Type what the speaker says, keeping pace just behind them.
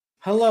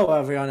Hello,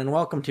 everyone, and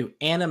welcome to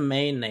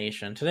Anime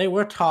Nation. Today,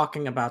 we're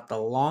talking about the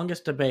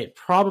longest debate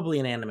probably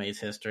in anime's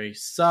history: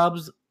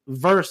 subs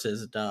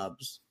versus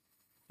dubs.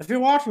 If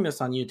you're watching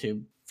this on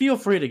YouTube, feel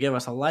free to give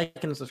us a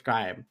like and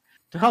subscribe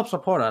to help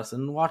support us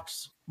and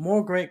watch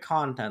more great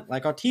content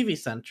like our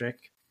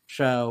TV-centric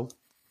show,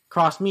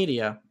 Cross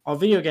Media, our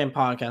video game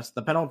podcast,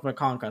 the Penultimate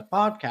Conquest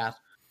podcast,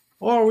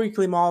 or our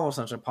weekly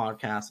Marvel-centric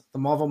podcast, the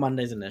Marvel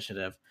Mondays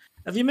Initiative.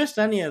 If you missed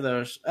any of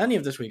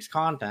this week's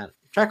content,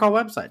 check our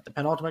website,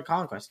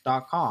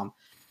 thepenultimateconquest.com,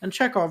 and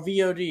check our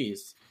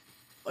VODs,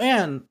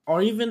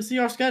 or even see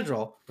our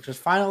schedule, which is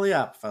finally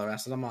up for the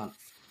rest of the month.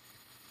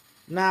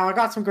 Now, I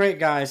got some great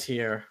guys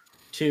here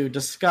to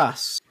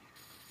discuss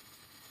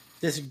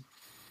this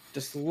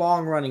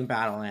long-running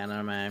battle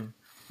anime.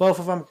 Both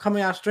of them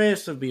coming out straight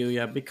to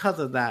Shibuya because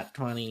of that,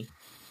 20.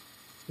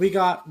 We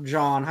got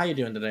John. How you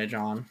doing today,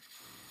 John?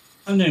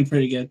 I'm doing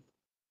pretty good.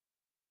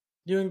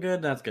 Doing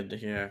good? That's good to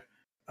hear.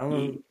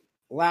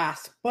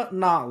 Last but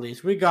not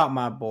least, we got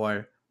my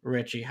boy,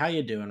 Richie. How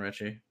you doing,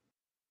 Richie?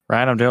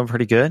 Ryan, I'm doing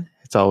pretty good.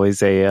 It's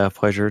always a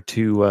pleasure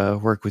to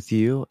work with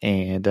you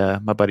and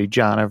my buddy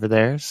John over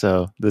there.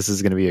 So this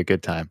is going to be a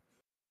good time.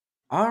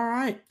 All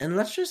right, and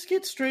let's just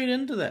get straight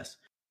into this.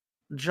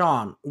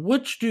 John,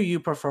 which do you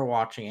prefer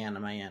watching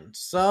anime in,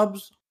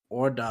 subs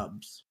or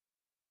dubs?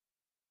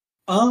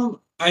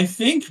 I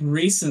think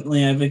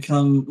recently I've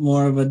become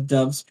more of a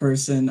dubs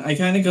person. I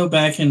kind of go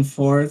back and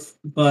forth,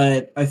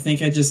 but I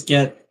think I just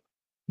get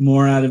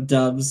more out of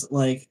dubs,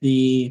 like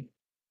the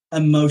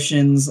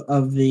emotions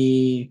of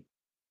the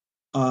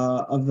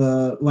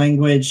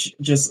language,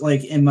 just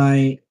like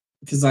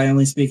because I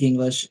only speak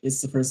English,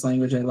 it's the first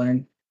language I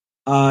learned.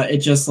 It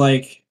just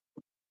like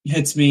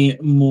hits me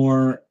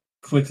more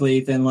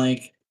quickly than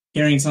like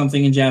hearing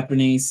something in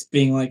Japanese,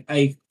 being like,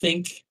 I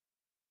think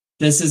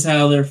this is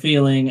how they're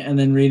feeling, and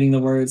then reading the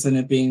words and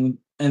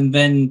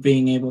then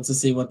being able to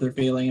see what they're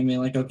feeling and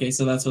being like, okay,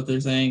 so that's what they're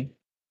saying.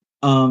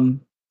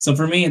 So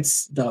for me,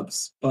 it's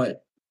dubs,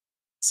 but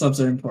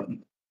subs are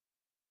important.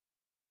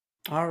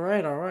 All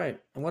right.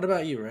 And what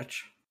about you,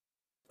 Rich?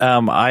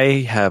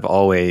 I have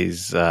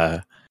always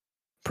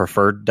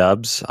preferred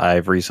dubs.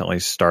 I've recently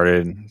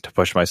started to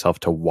push myself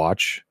to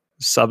watch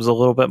subs a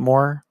little bit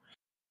more,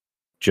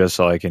 just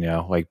so I can,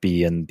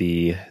 be in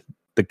the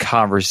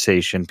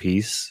conversation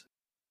piece.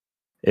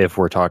 If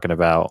we're talking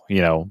about,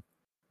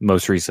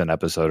 most recent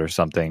episode or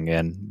something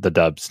and the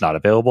dub's not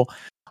available,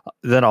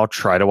 then I'll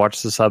try to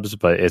watch the subs,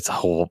 but it's a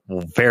whole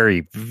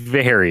very,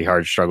 very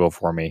hard struggle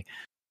for me.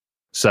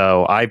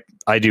 So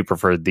I do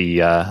prefer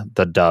the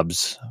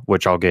dubs,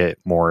 which I'll get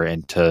more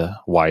into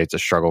why it's a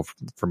struggle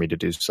for me to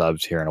do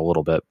subs here in a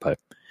little bit, but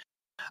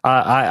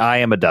I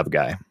am a dub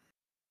guy.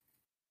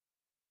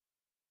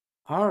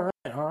 All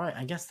right.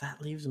 I guess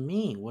that leaves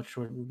me, which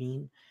would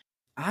mean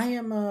I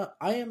am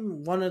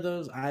one of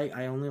those.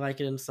 I only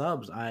like it in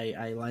subs.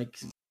 I like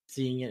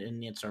seeing it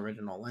in its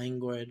original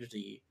language.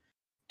 The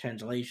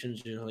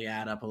translations usually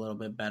add up a little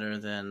bit better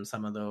than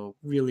some of the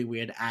really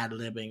weird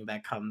ad-libbing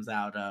that comes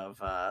out of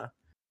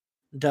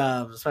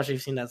dubs, especially if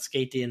you've seen that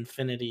Skate the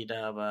Infinity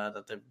dub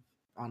that they're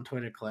on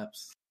Twitter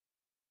clips.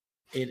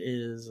 It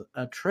is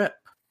a trip.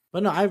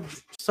 But no,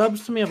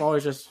 subs to me have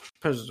always just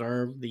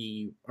preserved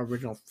the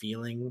original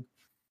feeling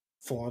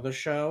for the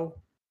show.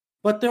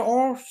 But there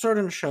are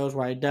certain shows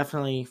where I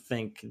definitely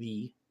think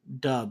the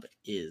dub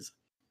is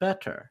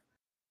better.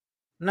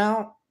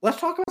 Now, let's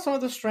talk about some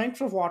of the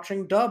strengths of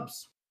watching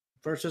dubs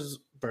versus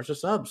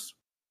subs.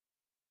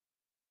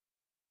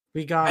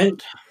 We got...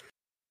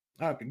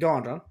 go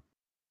on, John.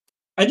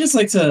 I'd just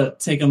like to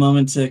take a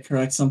moment to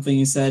correct something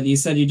you said. You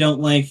said you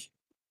don't like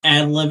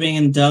ad-libbing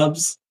in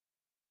dubs.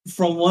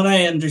 From what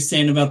I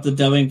understand about the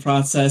dubbing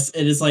process,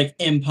 it is like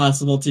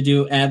impossible to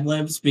do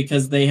ad-libs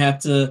because they have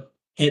to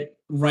hit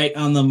right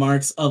on the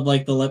marks of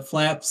like the lip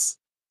flaps.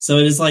 So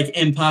it is like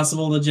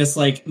impossible to just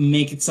like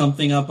make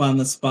something up on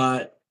the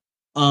spot.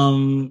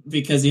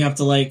 Because you have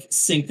to like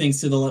sync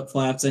things to the lip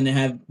flaps and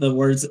have the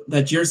words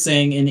that you're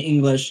saying in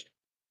English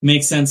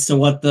make sense to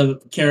what the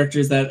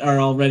characters that are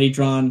already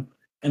drawn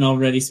and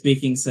already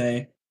speaking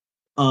say.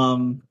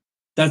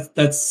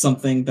 That's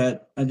something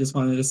that I just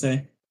wanted to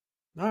say.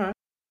 All right.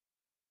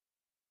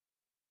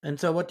 And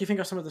so what do you think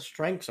are some of the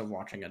strengths of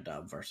watching a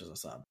dub versus a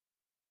sub?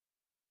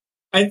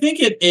 I think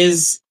it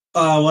is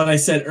what I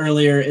said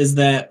earlier, is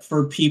that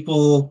for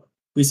people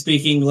who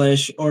speak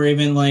English, or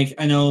even like,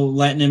 I know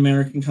Latin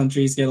American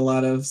countries get a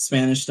lot of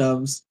Spanish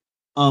dubs,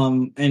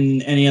 and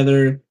any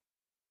other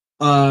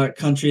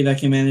country that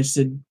can manage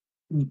to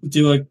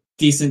do a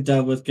decent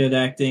dub with good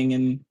acting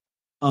and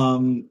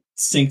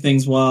sync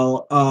things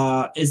well,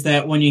 is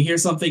that when you hear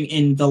something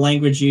in the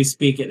language you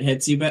speak, it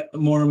hits you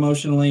more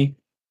emotionally.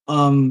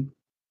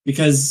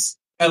 Because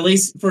at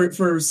least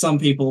for some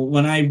people,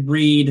 when I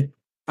read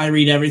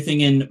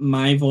everything in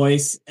my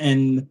voice,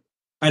 and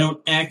I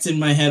don't act in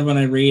my head when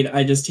I read.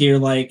 I just hear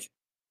like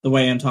the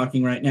way I'm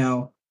talking right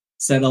now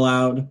said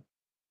aloud,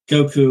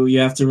 Goku, you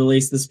have to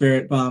release the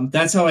spirit bomb.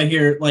 That's how I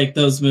hear like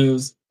those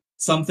moves.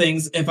 Some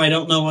things, if I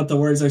don't know what the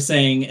words are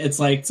saying, it's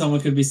like someone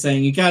could be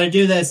saying, you got to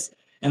do this.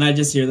 and I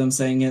just hear them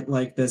saying it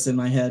like this in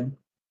my head.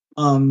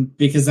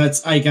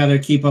 Because I gotta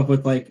keep up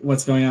with like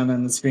what's going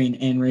on the screen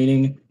and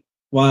reading.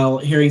 While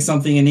hearing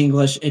something in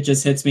English, it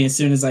just hits me as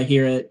soon as I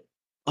hear it.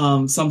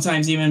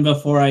 Sometimes even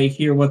before I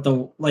hear what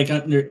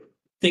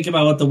think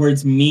about what the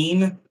words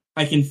mean,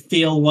 I can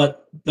feel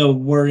what the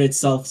word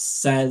itself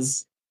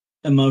says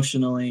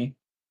emotionally.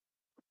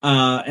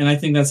 And I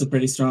think that's a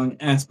pretty strong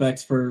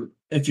aspect for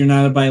if you're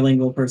not a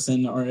bilingual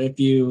person or if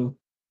you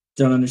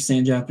don't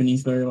understand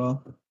Japanese very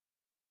well.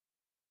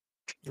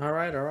 All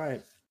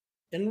right.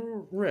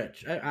 And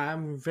Rich,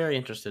 I'm very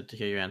interested to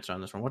hear your answer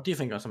on this one. What do you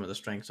think are some of the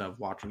strengths of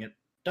watching it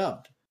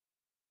dubbed?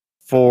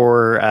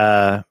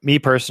 For me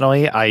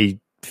personally, I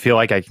feel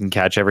like I can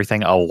catch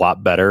everything a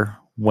lot better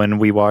when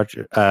we watch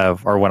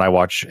or when I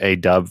watch a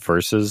dub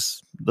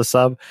versus the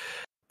sub,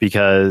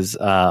 because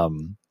I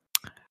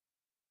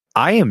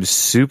am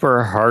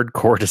super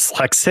hardcore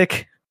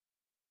dyslexic.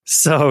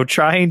 So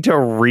trying to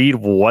read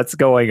what's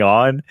going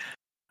on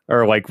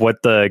or like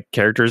what the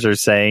characters are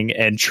saying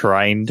and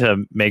trying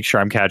to make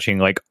sure I'm catching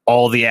like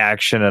all the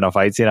action in a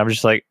fight scene, I'm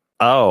just like,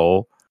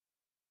 oh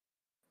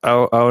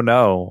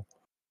no.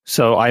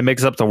 So I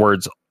mix up the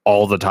words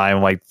all the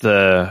time. Like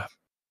the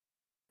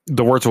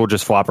words will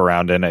just flop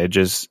around and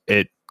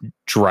it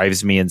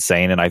drives me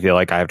insane. And I feel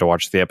like I have to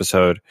watch the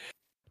episode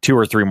 2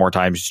 or 3 more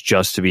times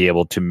just to be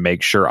able to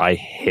make sure I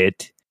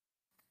hit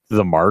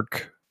the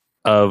mark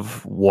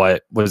of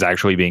what was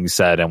actually being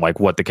said and like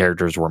what the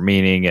characters were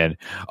meaning. And,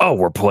 oh,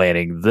 we're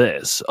planning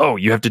this. Oh,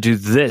 you have to do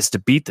this to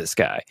beat this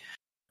guy.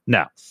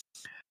 No,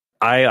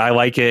 I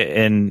like it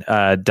in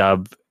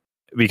dub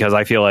because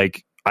I feel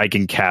like I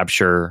can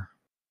capture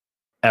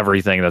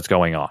everything that's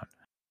going on.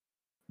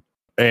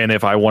 And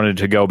if I wanted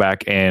to go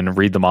back and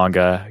read the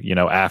manga,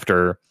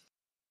 after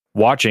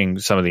watching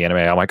some of the anime,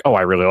 I'm like, oh,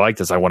 I really like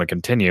this. I want to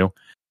continue.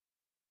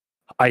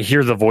 I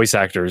hear the voice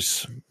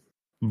actors'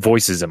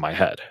 voices in my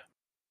head.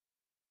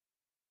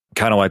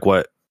 Kind of like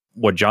what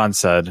John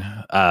said.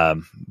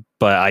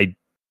 But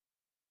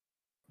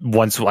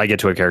once I get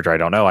to a character I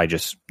don't know,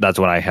 that's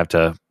when I have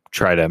to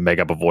try to make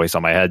up a voice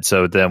on my head.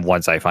 So then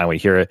once I finally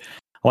hear it,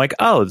 I'm like,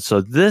 oh, so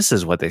this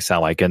is what they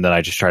sound like. And then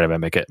I just try to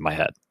mimic it in my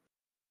head.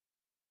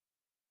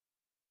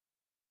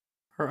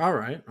 All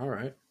right.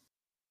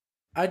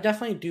 I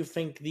definitely do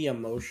think the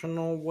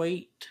emotional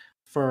weight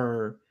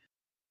for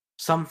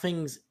some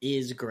things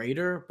is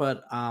greater,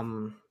 but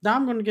now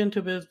I'm going to get into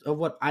a bit of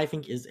what I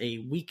think is a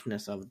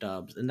weakness of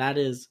dubs, and that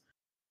is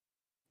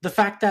the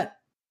fact that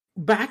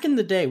back in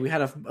the day we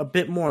had a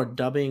bit more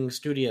dubbing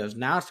studios.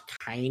 Now it's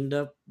kind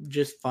of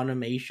just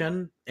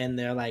Funimation and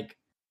their like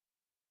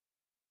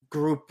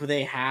group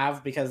they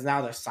have, because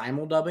now they're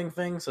simul-dubbing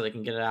things so they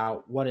can get it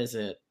out. What is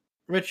it?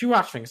 Rich, you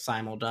watch things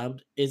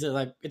simul-dubbed. Is it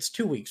like it's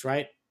 2 weeks,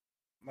 right?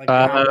 Like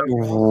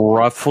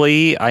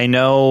roughly. I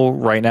know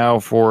right now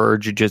for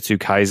Jujutsu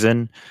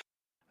Kaisen,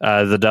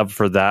 the dub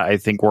for that, I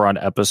think we're on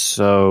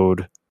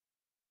episode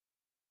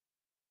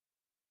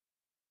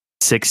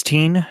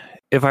 16,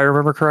 if I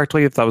remember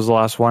correctly, if that was the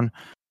last one,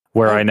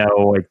 where I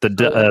know like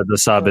the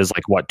sub is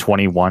like what,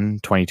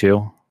 21,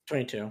 22?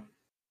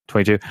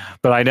 22.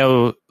 But I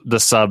know the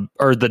sub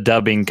or the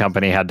dubbing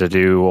company had to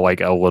do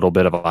like a little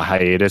bit of a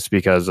hiatus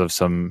because of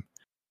some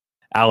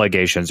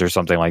allegations or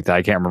something like that.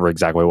 I can't remember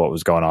exactly what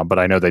was going on, but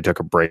I know they took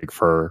a break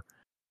for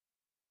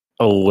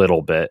a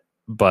little bit.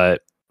 But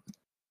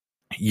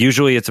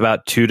usually it's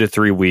about 2 to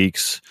 3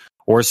 weeks,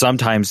 or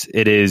sometimes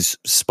it is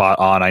spot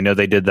on. I know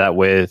they did that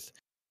with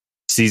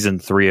season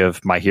 3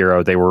 of My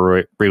Hero. They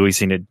were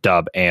releasing it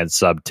dub and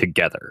sub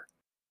together.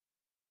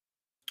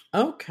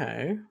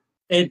 Okay.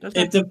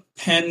 It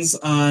depends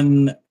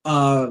on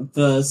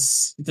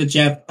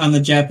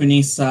the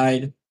Japanese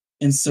side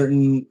in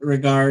certain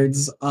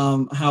regards.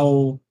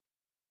 Because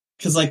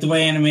like the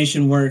way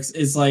animation works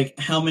is like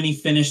how many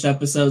finished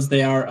episodes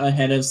they are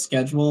ahead of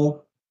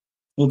schedule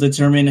will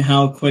determine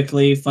how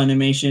quickly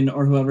Funimation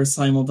or whoever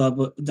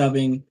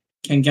dubbing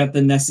can get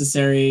the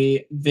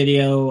necessary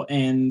video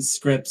and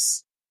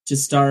scripts to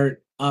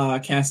start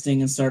casting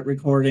and start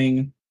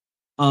recording.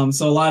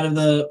 So a lot of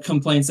the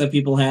complaints that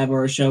people have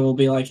or a show will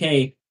be like,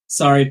 hey,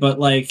 sorry, but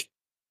like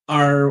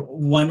our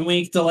 1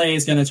 week delay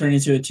is going to turn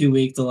into a 2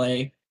 week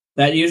delay.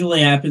 That usually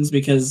happens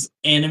because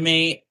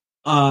anime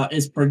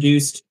is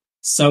produced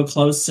so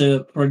close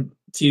to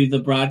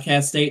the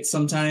broadcast date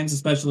sometimes,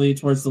 especially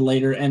towards the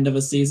later end of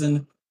a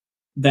season,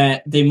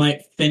 that they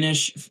might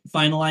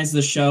finalize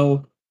the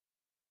show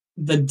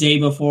the day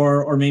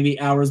before or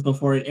maybe hours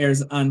before it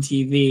airs on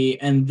TV,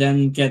 and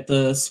then get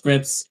the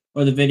scripts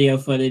or the video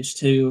footage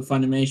to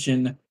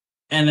Funimation,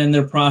 and then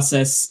their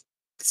process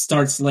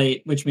starts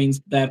late, which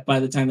means that by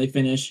the time they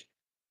finish,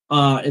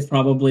 it's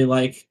probably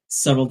like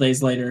several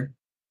days later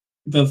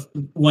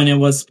when it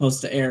was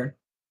supposed to air.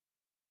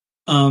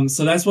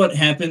 So that's what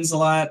happens a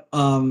lot.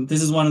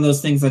 This is one of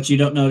those things that you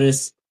don't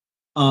notice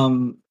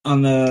on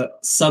the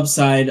sub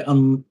side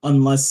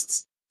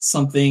unless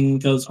something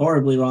goes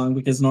horribly wrong,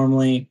 because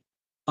normally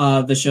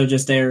the show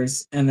just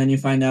airs and then you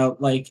find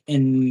out like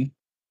in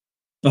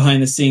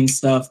behind the scenes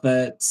stuff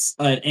that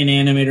an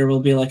animator will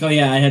be like, oh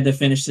yeah, I had to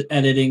finish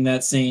editing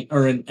that scene,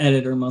 or an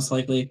editor most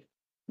likely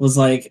was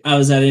like, I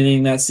was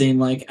editing that scene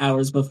like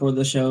hours before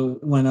the show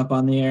went up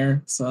on the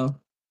air. So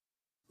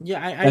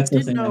Yeah, I that's the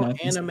did thing that know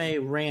happens.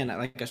 anime ran at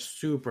like a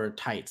super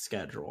tight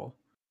schedule.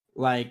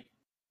 Like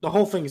the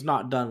whole thing's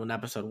not done when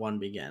episode 1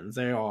 begins.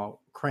 They're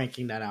all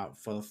cranking that out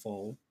for the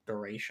full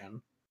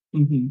duration.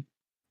 Mm-hmm.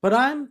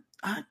 But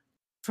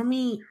for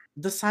me,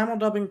 the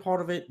simuldubbing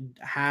part of it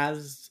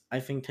has, I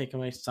think, taken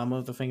away some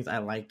of the things I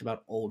liked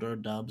about older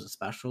dubs,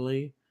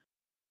 especially.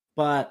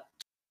 But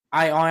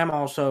I am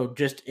also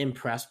just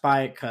impressed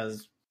by it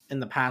because in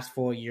the past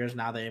 4 years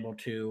now they're able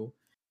to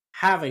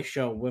have a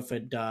show with a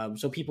dub,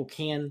 so people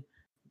can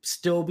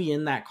still be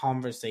in that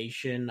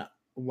conversation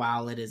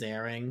while it is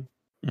airing.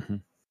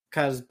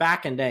 Because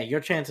back in day,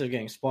 your chances of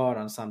getting spoiled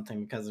on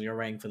something because you're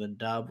waiting for the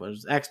dub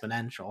was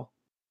exponential.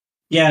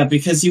 Yeah,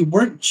 because you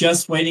weren't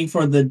just waiting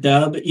for the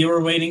dub, you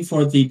were waiting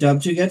for the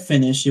dub to get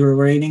finished. You were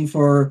waiting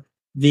for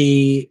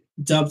the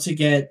dub to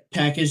get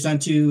packaged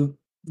onto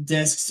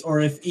discs,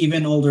 or if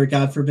even older,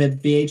 God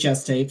forbid,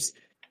 VHS tapes.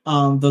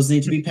 Those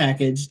need to be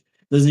packaged.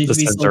 Those need to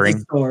be sold to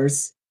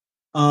stores.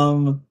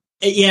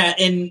 Yeah,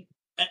 in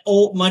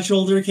much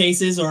older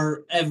cases,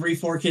 or every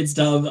 4Kids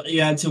dub,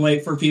 you had to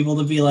wait for people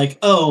to be like,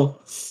 oh,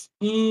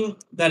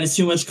 that is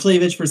too much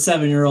cleavage for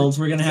 7-year-olds.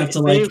 We're gonna have to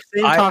like.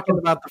 Talking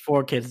about the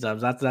 4Kids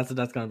dubs. That's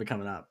going to be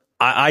coming up.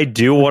 I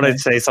do want to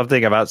say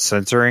something about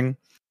censoring.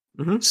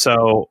 Mm-hmm.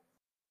 So,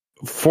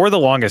 for the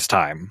longest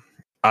time,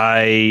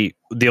 the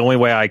only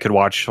way I could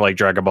watch like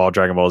Dragon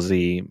Ball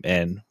Z,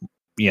 and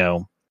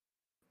the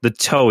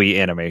Toei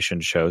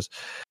animation shows,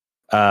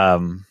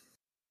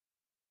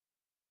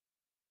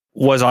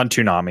 was on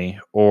Toonami,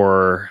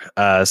 or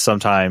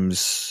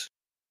sometimes,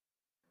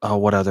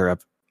 what other?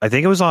 I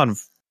think it was on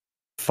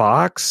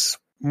Fox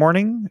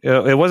Morning.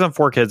 It wasn't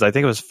 4Kids. I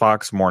think it was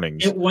Fox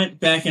Mornings. It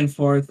went back and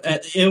forth.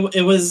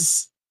 It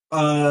was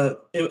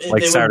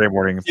like Saturday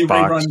morning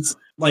Fox. Reruns,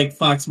 like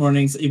Fox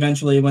Mornings.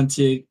 Eventually it went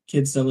to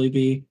Kids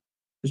WB,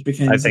 which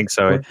became I think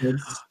so.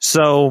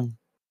 So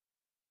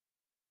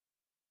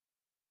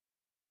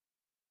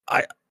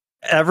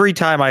every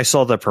time I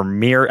saw the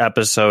premiere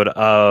episode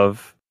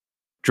of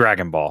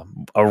Dragon Ball,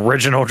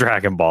 original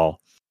Dragon Ball,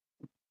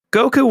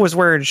 Goku was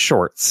wearing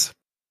shorts.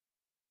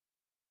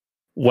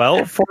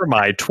 Well, for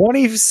my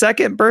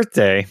 22nd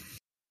birthday,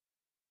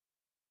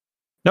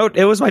 no,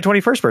 it was my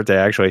 21st birthday,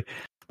 actually.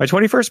 My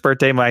 21st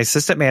birthday, my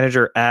assistant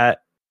manager at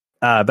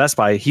Best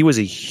Buy, he was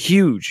a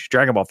huge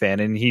Dragon Ball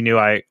fan, and he knew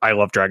I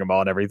love Dragon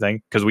Ball and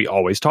everything because we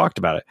always talked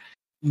about it.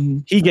 Mm-hmm.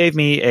 He gave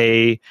me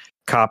a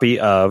copy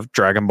of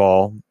Dragon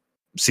Ball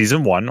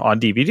Season 1 on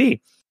DVD,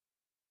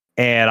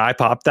 and I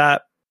popped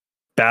that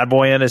bad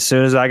boy in as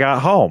soon as I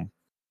got home.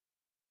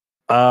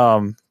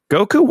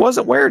 Goku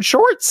wasn't wearing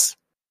shorts.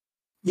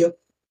 Yep.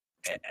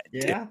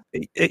 Yeah.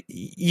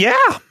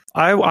 Yeah.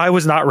 I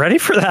was not ready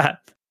for that.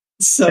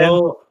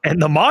 So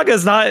and the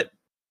manga's not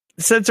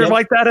censored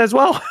like that as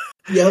well.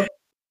 Yep.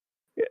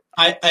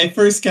 I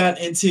first got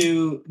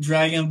into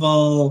Dragon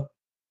Ball,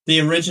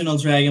 the original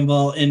Dragon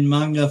Ball, in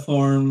manga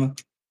form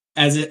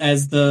as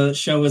the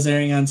show was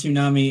airing on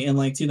Toonami in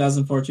like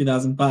 2004,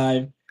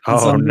 2005. Oh,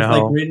 so I'm no.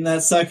 just like reading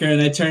that sucker,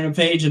 and I turn a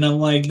page and I'm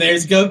like,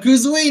 there's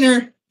Goku's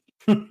wiener.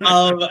 And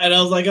I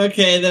was like,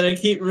 okay. Then I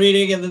keep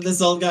reading, and then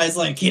this old guy's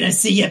like, can I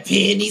see your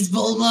panties,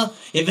 Bulma?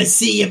 If I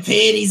see your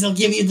panties, I'll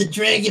give you the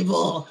Dragon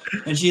Ball.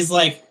 And she's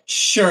like,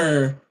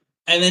 sure.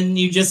 And then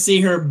you just see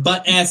her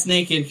butt ass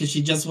naked because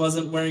she just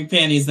wasn't wearing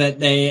panties that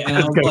day. And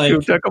I was like,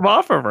 took them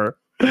off of her.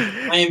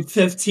 I am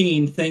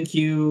 15. Thank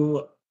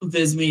you,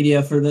 Viz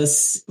Media, for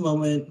this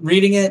moment.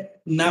 Reading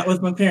it, not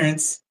with my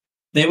parents.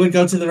 They would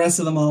go to the rest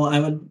of the mall. I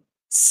would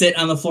sit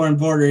on the floor in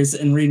Borders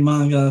and read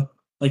manga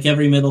like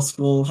every middle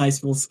school, high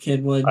school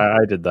kid would.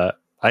 I did that.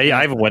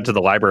 I even went to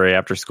the library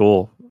after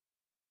school.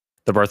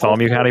 The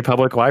Bartholomew County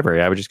Public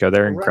Library. I would just go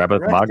there and grab a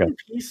manga. Rest in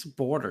peace,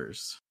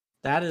 Borders.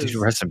 That is.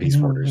 Rest in peace,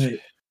 Borders. Right.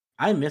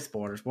 I miss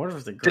Borders. Borders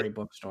was a great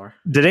bookstore.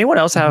 Did anyone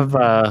else have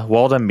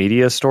Walden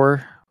Media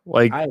Store?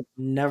 Like, I've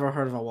never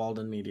heard of a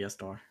Walden Media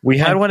Store. We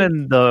had one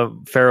in the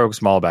Fair Oaks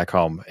Mall back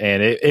home,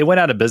 and it went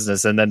out of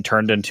business and then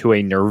turned into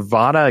a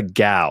Nirvana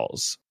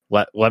Gals.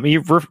 Let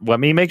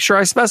me make sure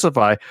I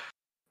specify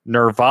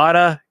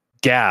Nirvana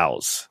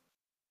Gals.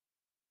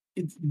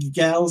 It's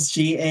Gals,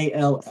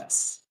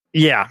 Gals.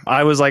 Yeah,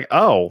 I was like,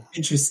 oh,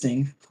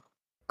 interesting.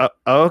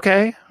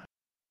 Okay.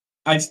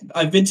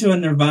 I've been to a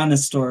Nirvana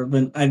store,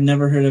 but I've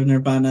never heard of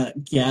Nirvana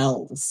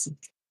Gals.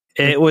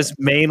 It was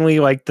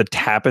mainly like the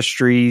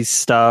tapestry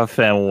stuff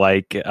and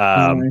like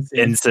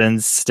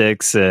incense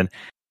sticks and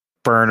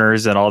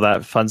burners and all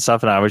that fun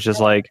stuff. And I was just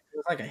like, it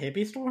was like a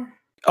hippie store?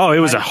 Oh, it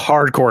was a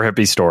hardcore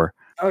hippie store.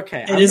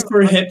 Okay. It is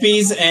for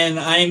hippies, and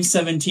I'm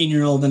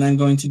 17-year-old and I'm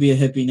going to be a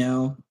hippie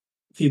now.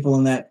 People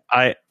in that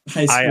high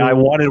school. I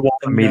wanted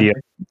Walden Media.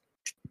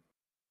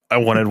 I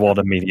wanted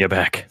Walden Media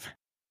back.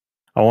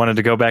 I wanted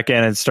to go back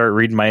in and start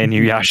reading my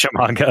Inuyasha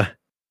manga.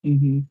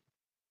 Mm-hmm.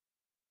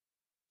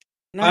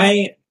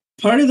 No.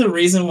 part of the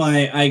reason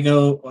why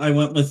I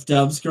went with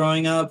dubs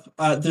growing up,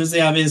 there's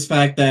the obvious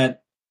fact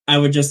that I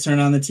would just turn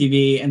on the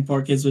TV and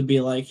 4Kids would be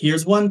like,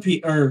 here's One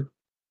Piece, or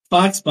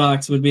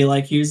Foxbox would be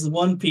like, here's the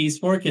One Piece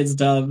 4Kids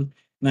dub.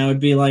 And I would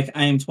be like,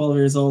 I am 12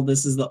 years old.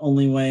 This is the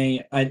only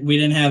way. We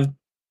didn't have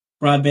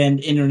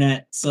broadband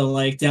internet. So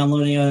like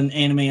downloading an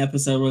anime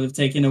episode would have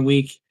taken a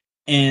week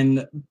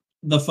and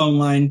the phone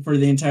line for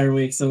the entire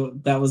week. So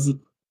that was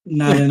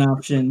not an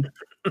option.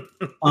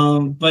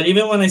 But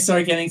even when I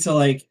started getting to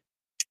like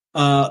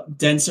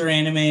denser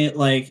anime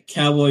like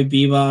Cowboy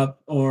Bebop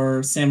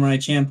or Samurai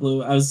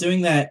Champloo, I was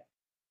doing that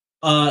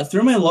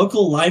through my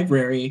local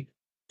library.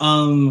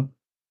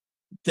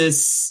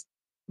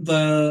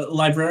 The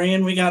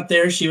librarian we got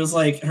there, she was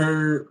like,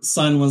 her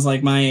son was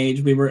like my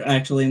age. We were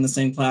actually in the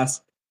same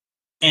class.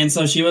 And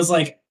so she was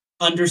like,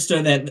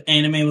 understood that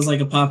anime was like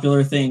a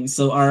popular thing.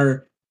 So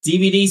our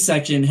DVD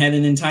section had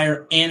an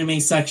entire anime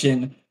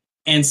section.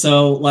 And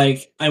so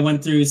like I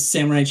went through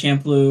Samurai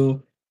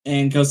Champloo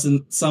and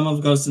some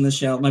of Ghost in the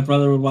Shell. My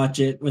brother would watch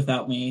it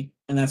without me.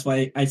 And that's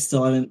why I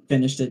still haven't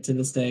finished it to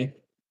this day.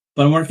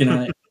 But I'm working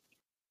on it.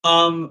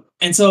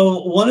 And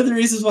so one of the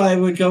reasons why I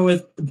would go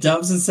with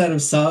dubs instead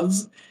of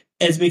subs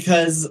is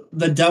because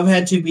the dub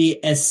had to be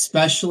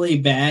especially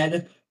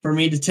bad for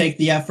me to take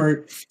the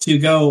effort to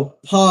go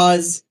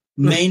pause,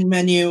 main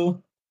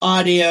menu,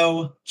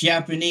 audio,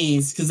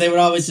 Japanese, because they would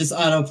always just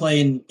autoplay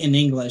in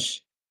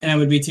English, and I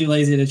would be too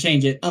lazy to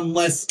change it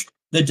unless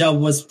the dub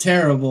was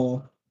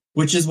terrible,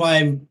 which is why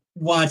I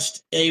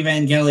watched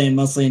Evangelion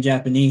mostly in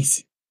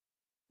Japanese.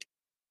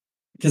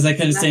 Because I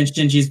couldn't stand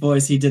Shinji's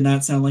voice. He did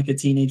not sound like a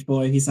teenage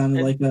boy. He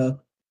sounded like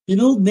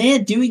an old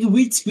man doing a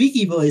weird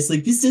squeaky voice.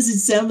 Like, this doesn't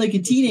sound like a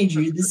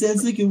teenager. This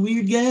sounds like a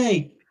weird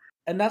guy.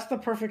 And that's the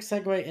perfect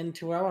segue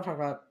into what I want to talk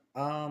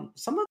about.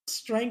 Some of the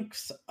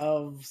strengths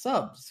of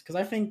subs. Because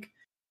I think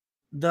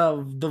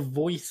the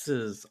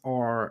voices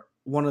are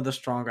one of the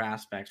stronger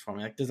aspects for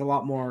me. Like, there's a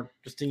lot more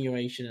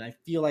distinguishing, and I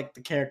feel like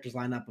the characters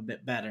line up a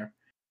bit better.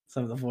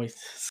 Some of the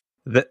voices.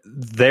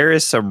 There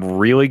is some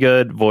really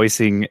good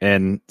voicing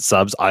in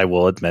subs, I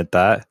will admit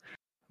that.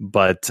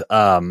 But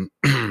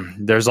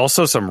there's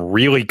also some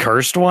really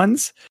cursed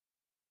ones.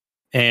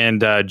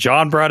 And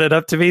John brought it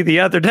up to me the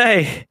other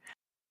day.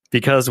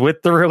 Because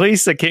with the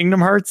release of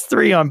Kingdom Hearts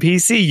 3 on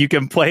PC, you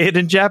can play it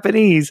in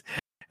Japanese.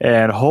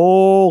 And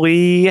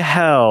holy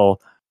hell,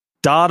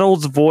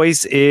 Donald's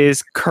voice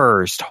is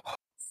cursed.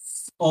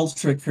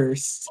 Ultra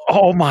cursed.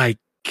 Oh my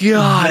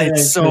god,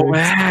 it's so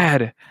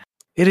bad.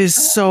 It is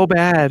so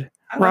bad.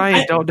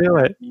 Ryan, don't do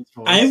it.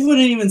 I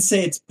wouldn't even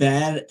say it's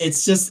bad.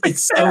 It's just,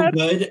 it's so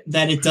good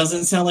that it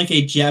doesn't sound like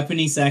a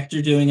Japanese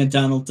actor doing a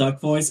Donald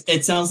Duck voice.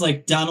 It sounds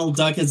like Donald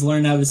Duck has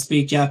learned how to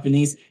speak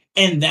Japanese,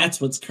 and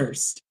that's what's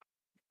cursed.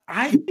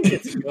 I think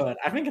it's good.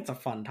 I think it's a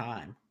fun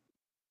time.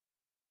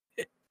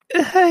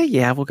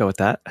 Yeah, we'll go with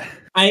that.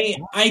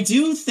 I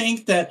do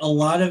think that a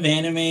lot of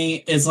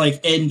anime is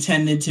like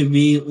intended to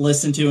be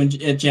listened to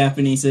in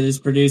Japanese. It is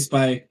produced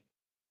by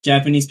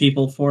Japanese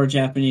people for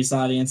Japanese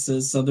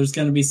audiences, so there's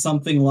going to be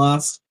something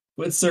lost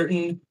with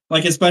certain,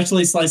 like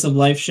especially slice of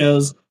life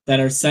shows that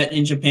are set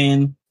in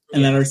Japan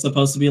and that are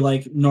supposed to be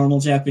like normal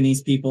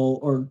Japanese people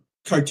or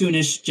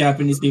cartoonish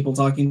Japanese people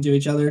talking to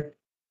each other.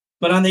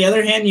 But on the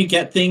other hand, you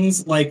get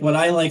things like what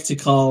I like to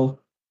call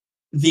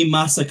the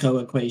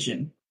Masako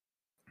equation,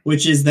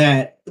 which is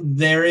that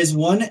there is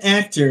one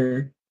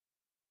actor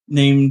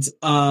named,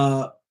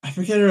 I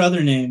forget her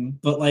other name,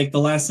 but like the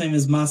last name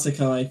is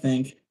Masako, I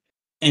think.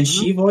 And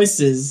she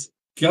voices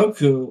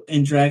Goku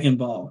in Dragon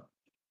Ball.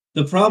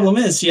 The problem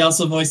is she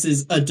also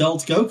voices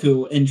adult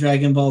Goku in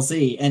Dragon Ball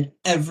Z and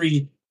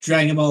every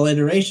Dragon Ball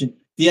iteration.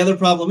 The other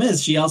problem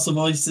is she also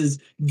voices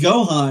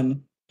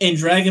Gohan in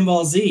Dragon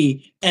Ball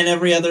Z and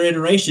every other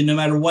iteration, no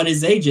matter what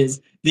his age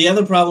is. The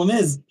other problem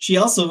is she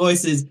also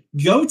voices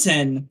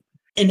Goten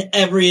in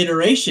every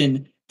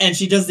iteration, and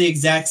she does the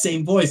exact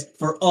same voice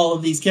for all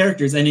of these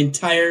characters. An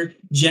entire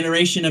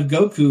generation of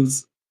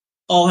Gokus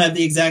all have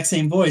the exact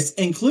same voice,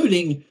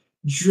 including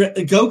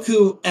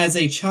Goku as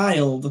a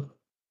child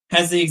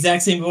has the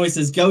exact same voice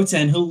as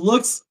Goten, who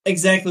looks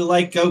exactly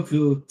like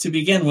Goku to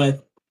begin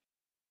with.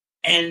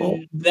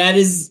 And that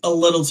is a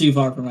little too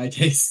far for my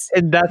taste.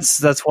 And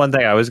that's one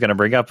thing I was going to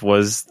bring up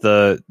was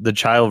the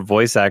child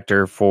voice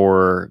actor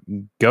for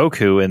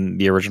Goku in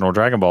the original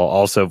Dragon Ball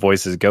also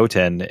voices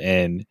Goten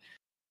in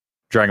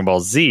Dragon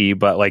Ball Z,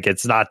 but like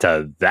it's not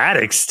to that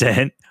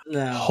extent.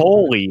 No.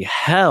 Holy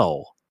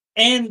hell.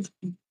 And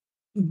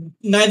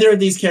neither of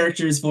these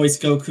characters voice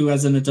Goku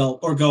as an adult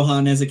or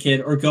Gohan as a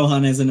kid or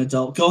Gohan as an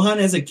adult. Gohan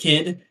as a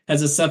kid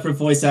has a separate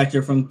voice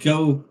actor from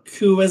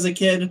Goku as a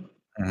kid.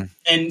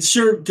 And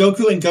sure,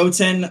 Goku and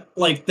Goten,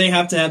 like, they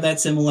have to have that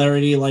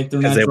similarity. Like,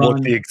 they're not they drawn.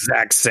 look the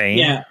exact same.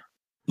 Yeah,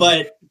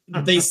 but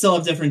they still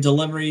have different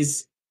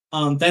deliveries.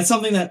 That's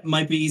something that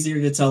might be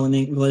easier to tell in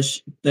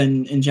English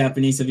than in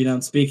Japanese if you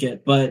don't speak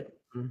it. But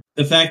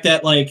the fact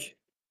that, like,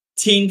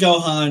 Teen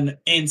Gohan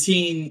and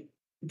Teen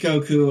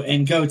Goku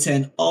and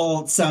Goten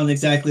all sound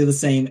exactly the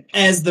same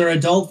as their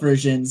adult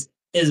versions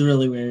is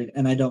really weird,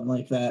 and I don't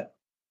like that.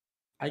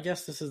 I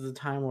guess this is the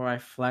time where I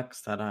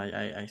flex that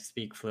I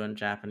speak fluent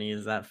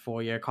Japanese. That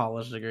 4-year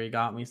college degree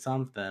got me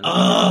something.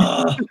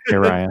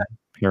 Here I am.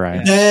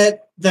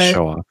 That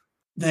Show off.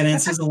 that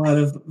answers a lot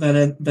of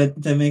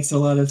that makes a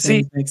lot of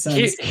See, things make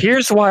sense.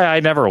 here's why I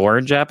never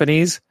learned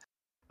Japanese.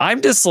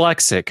 I'm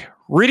dyslexic.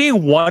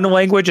 Reading one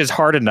language is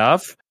hard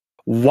enough.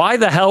 Why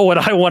the hell would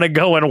I want to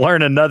go and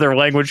learn another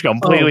language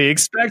completely?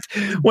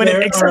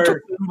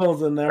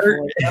 Symbols in there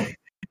for you.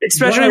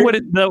 Especially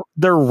when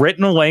the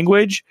written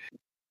language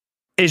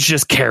is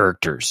just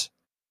characters.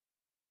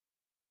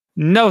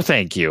 No,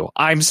 thank you.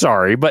 I'm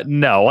sorry, but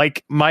no.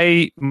 Like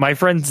my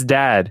friend's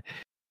dad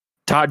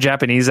taught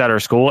Japanese at our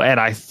school,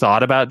 and I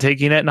thought about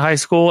taking it in high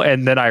school,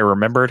 and then I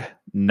remembered,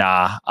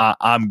 nah,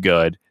 I'm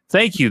good.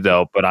 Thank you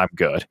though, but I'm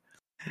good.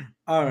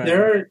 All right.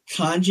 There are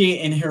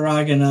kanji and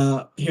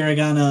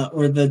hiragana,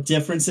 where the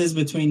differences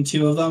between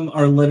two of them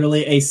are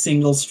literally a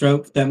single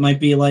stroke that might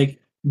be like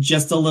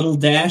just a little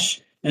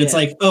dash. And it's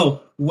like,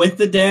 oh, with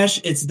the dash,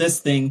 it's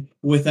this thing.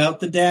 Without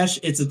the dash,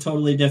 it's a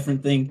totally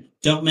different thing.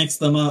 Don't mix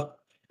them up.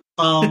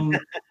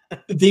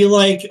 The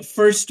like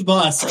first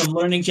boss of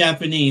learning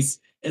Japanese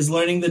is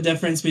learning the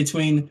difference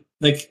between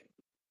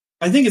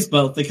I think it's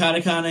both the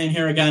katakana and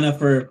hiragana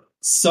for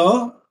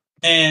so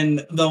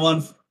and the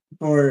one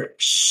for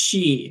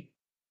shi.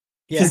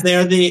 Because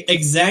they're the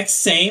exact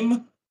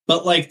same,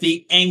 but like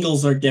the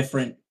angles are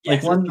different.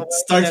 Like one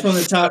starts from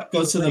the top,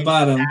 goes to the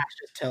bottom,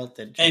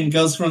 and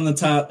goes from the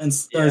top,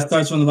 or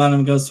starts from the bottom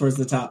and goes towards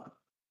the top.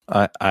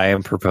 I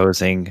am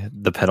proposing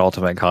the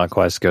penultimate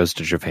conquest goes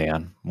to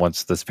Japan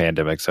once this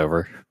pandemic's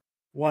over.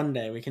 One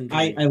day we can do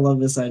I love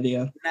this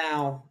idea.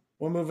 Now,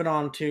 we're moving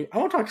on to... I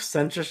want to talk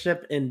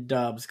censorship in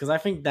dubs, because I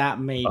think that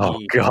may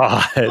be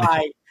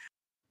my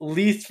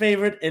least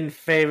favorite and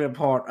favorite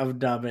part of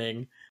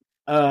dubbing.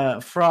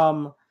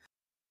 From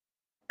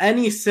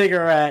any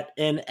cigarette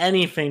in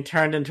anything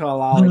turned into a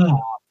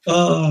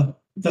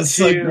lollipop. That's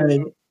so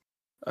good.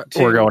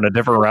 We're going a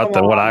different route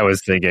than what I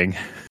was thinking.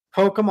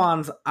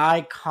 Pokemon's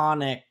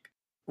iconic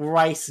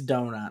rice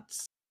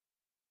donuts.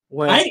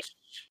 I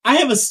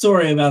have a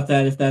story about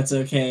that, if that's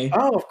okay.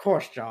 Oh, of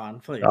course, John.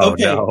 Please. Oh,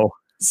 okay. No.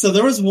 So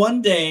there was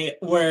one day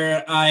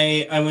where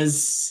I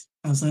was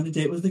on a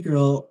date with a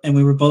girl, and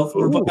we were both.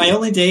 I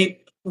only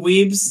date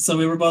weebs, so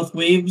we were both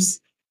weebs.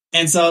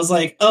 And so I was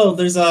like, oh,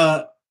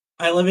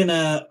 I live in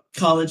a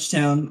college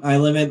town. I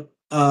live at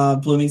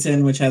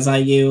Bloomington, which has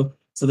IU.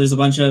 So there's a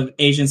bunch of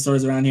Asian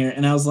stores around here.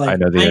 And I was like, I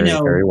know the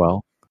area very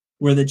well.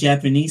 Where the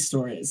Japanese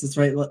store is. It's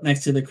right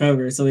next to the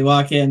Kroger. So we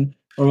walk in,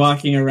 we're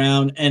walking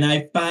around, and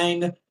I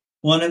find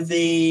one of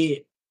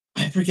I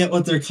forget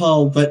what they're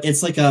called, but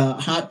it's like a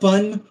hot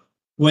bun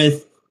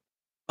with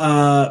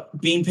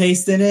bean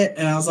paste in it.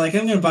 And I was like,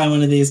 I'm going to buy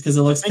one of these because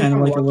it looks kind of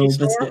like a little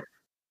biscuit.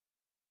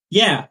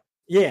 Yeah.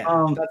 Yeah,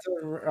 that's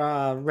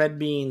a red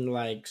bean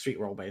like street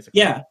roll, basically.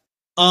 Yeah.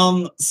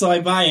 So I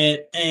buy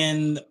it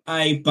and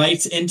I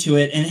bite into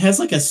it, and it has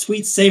like a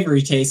sweet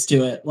savory taste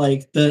to it.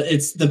 Like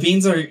the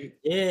beans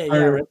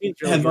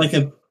have like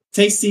a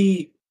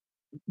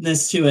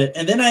tastiness to it.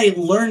 And then I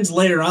learned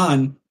later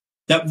on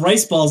that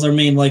rice balls are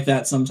made like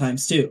that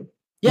sometimes too.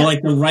 Yeah.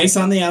 Like the rice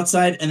on the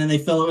outside, and then they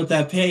fill it with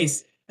that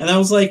paste. And I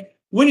was like,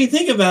 when you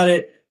think about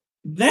it,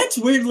 that's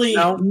weirdly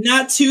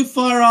not too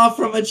far off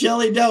from a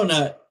jelly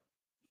donut.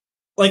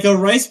 Like a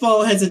rice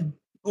ball has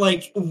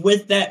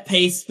with that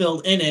paste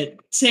filled in it,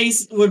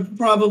 would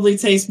probably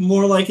taste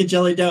more like a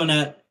jelly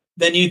donut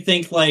than you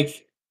think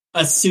like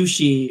a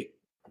sushi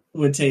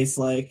would taste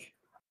like.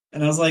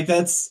 And I was like,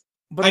 I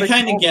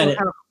kind of get it.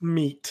 Have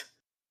meat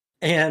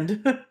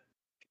and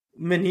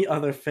many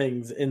other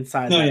things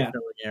inside that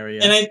filling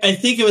area. And I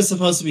think it was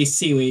supposed to be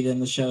seaweed in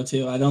the show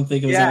too. I don't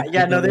think it was.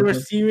 No, they were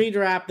seaweed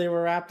wrapped. They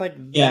were wrapped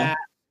like that,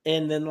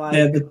 and then like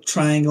the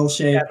triangle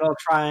shape. Yeah, little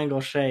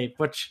triangle shape,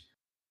 which.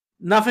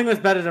 Nothing was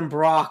better than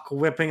Brock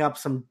whipping up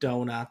some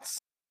donuts.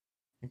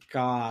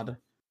 God.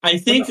 I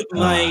think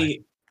I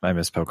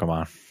miss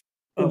Pokemon.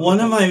 One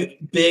of my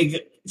big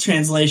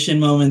translation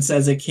moments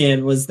as a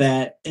kid was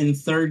that in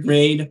 3rd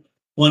grade,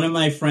 one of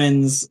my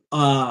friends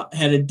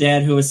had a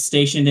dad who was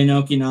stationed in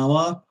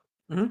Okinawa.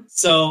 Mm-hmm.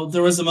 So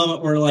there was a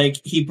moment where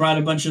like he brought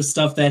a bunch of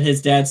stuff that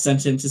his dad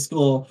sent him to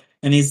school.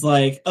 And he's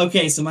like,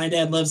 okay, so my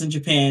dad lives in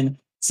Japan.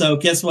 So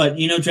guess what?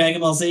 You know Dragon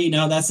Ball Z?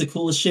 That's the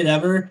coolest shit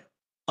ever.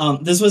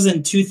 This was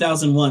in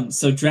 2001,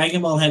 so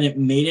Dragon Ball hadn't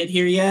made it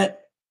here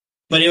yet.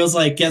 But it was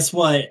like, guess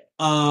what?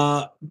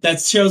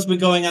 That show's been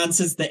going on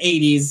since the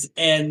 80s,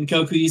 and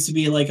Goku used to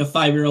be like a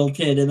 5-year-old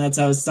kid, and that's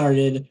how it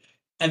started.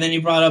 And then he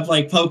brought up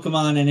like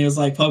Pokemon, and he was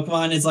like,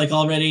 Pokemon is like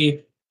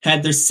already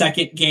had their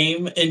 2nd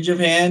game in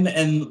Japan,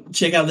 and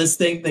check out this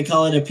thing. They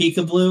call it a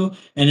Pikablue,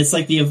 and it's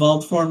like the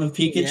evolved form of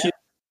Pikachu.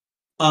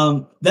 Yeah.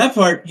 That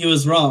part, he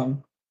was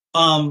wrong.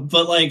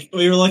 But like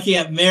we were looking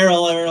at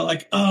Meryl, and we were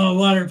like, oh,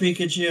 Water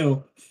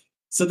Pikachu.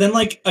 So then,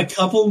 like, a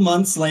couple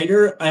months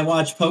later, I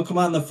watched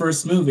Pokemon, the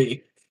first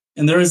movie,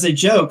 and there is a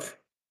joke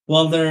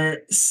while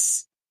they're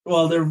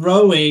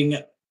rowing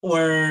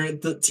where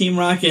the Team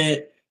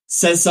Rocket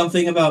says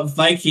something about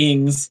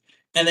Vikings,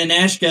 And then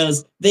Ash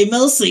goes, they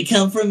mostly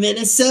come from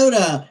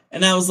Minnesota.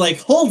 And I was like,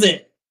 hold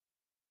it.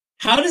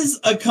 How does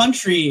a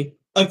country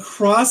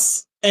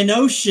across an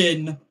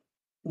ocean,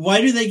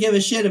 why do they give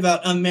a shit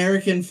about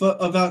American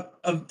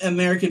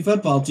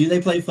football? Do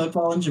they play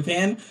football in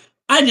Japan?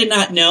 I did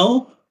not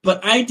know,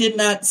 but I did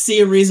not see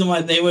a reason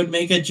why they would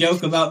make a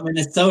joke about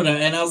Minnesota.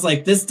 And I was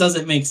like, this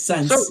doesn't make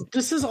sense. So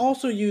this is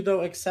also you,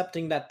 though,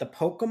 accepting that the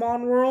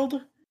Pokemon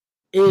world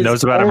is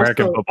knows about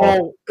American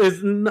football.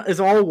 Is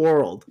all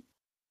world.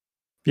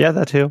 Yeah,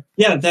 that too.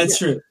 Yeah, that's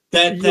true.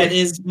 That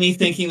is me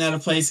thinking that a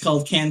place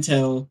called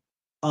Kanto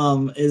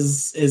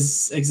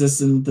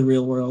exists in the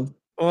real world.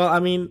 Well, I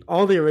mean,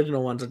 all the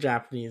original ones are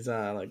Japanese,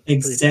 like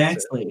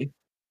exactly.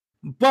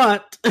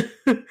 But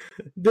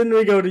then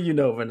we go to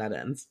Unova and that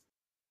ends.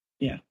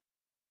 Yeah.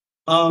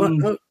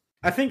 But,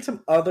 I think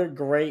some other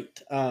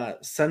great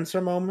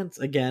censor moments.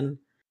 Again,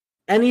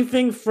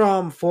 anything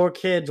from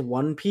 4Kids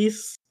One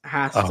Piece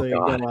has to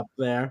go up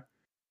there.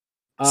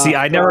 See,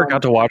 I never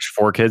got to watch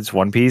 4Kids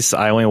One Piece.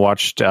 I only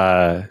watched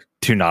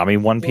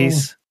Toonami One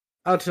Piece.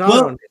 Oh,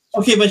 Toonami One Piece.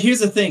 Okay, but here's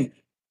the thing.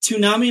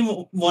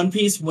 Toonami One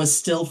Piece was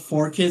still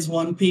 4Kids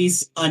One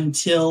Piece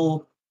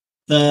until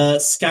the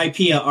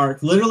Skypiea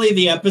arc. Literally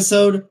the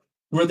episode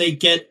where they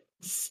get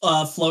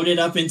floated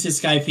up into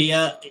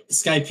Skypiea.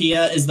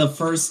 Skypiea is the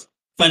first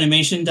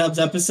Funimation dubs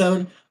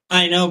episode.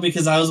 I know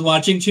because I was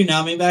watching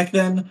Toonami back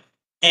then,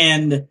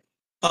 and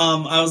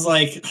I was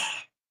like,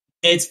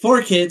 it's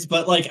 4Kids,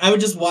 but like I would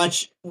just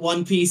watch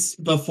One Piece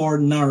before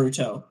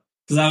Naruto.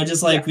 Because I would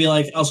just be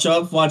like, I'll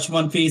show up, watch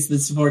One Piece,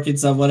 this is 4Kids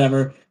stuff,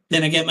 whatever.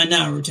 Then I get my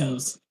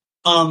Narutos.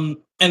 And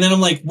then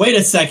I'm like, wait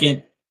a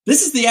second.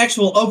 This is the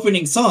actual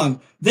opening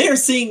song. They are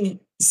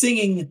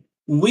singing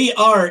We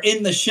Are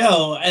in the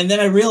show. And then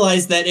I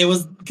realized that it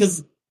was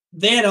because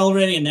they had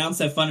already announced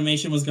that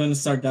Funimation was going to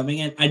start dubbing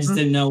it. I just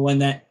didn't know when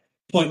that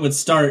point would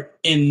start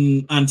on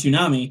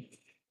Toonami.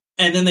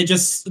 And then they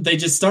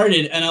just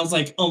started, and I was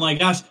like, oh my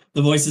gosh,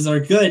 the voices are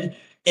good.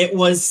 It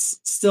was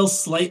still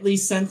slightly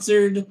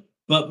censored,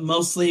 but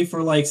mostly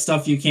for like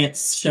stuff you can't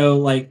show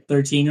like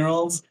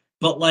 13-year-olds.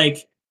 But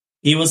like,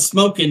 he was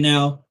smoking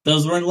now.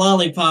 Those weren't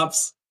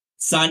lollipops.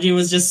 Sanji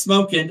was just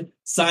smoking.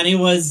 Sanji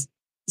was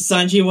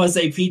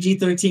a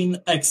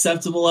PG-13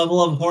 acceptable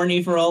level of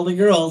horny for all the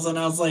girls, and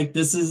I was like,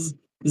 this is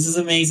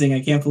amazing.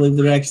 I can't believe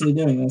they're actually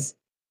doing this.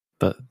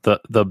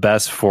 The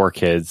best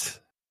 4Kids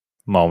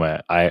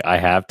moment I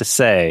have to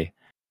say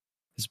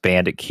is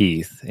Bandit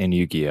Keith in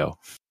Yu-Gi-Oh.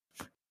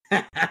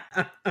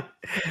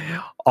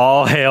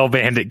 All hail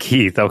Bandit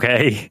Keith,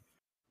 okay?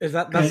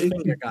 That's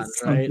finger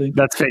guns, right?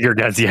 That's finger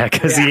guns, yeah.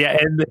 Because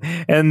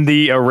in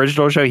the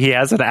original show, he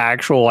has an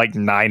actual like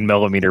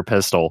 9mm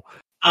pistol.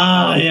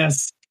 Ah,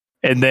 yes.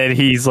 And then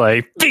he's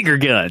like, finger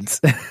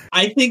guns.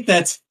 I think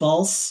that's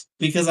false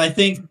because I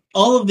think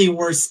all of the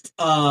worst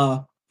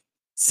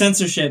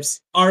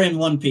censorships are in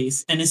One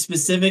Piece, and it's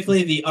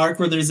specifically the arc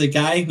where there's a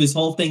guy whose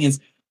whole thing is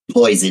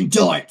poison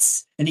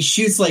darts, and he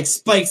shoots like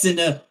spikes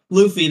into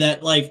Luffy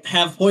that like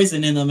have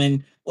poison in them,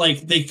 and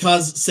like they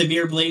cause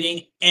severe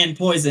bleeding and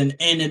poison,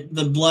 and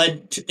the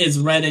blood is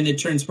red and it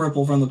turns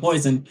purple from the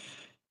poison.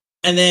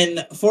 And then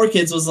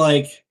 4Kids was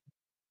like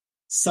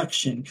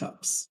suction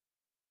cups.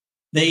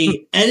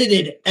 They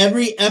edited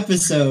every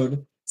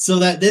episode so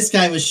that this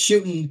guy was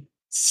shooting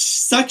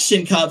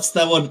suction cups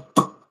that would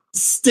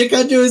stick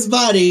onto his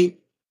body,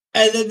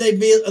 and then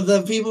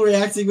the people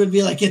reacting would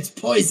be like, it's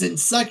poison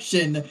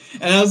suction.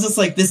 And I was just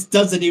like, this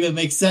doesn't even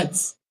make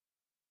sense.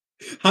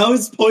 How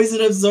is poison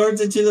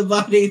absorbed into the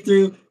body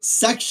through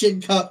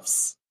suction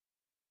cups?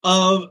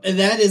 And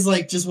that is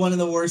like just one of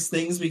the worst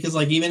things, because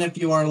like even if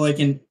you are like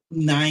a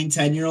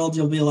 9-10-year-old,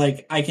 you'll be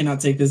like, I cannot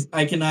take this.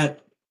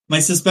 My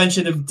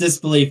suspension of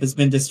disbelief has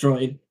been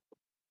destroyed.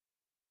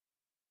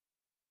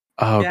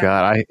 Oh yeah.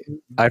 God,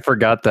 I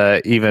forgot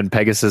that even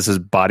Pegasus's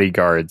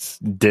bodyguards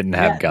didn't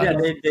have guns.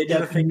 Yeah, they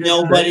did a finger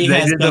Nobody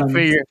gun. has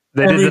guns.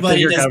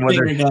 Everybody does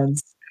finger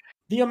guns.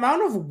 The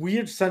amount of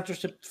weird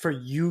censorship for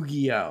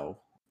Yu-Gi-Oh!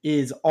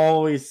 Is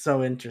always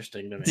so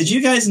interesting to me. Did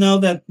you guys know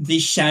that the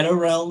Shadow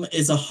Realm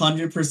is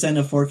 100%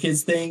 a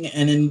 4Kids thing,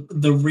 and in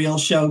the real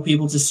show,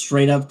 people just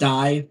straight up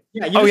die?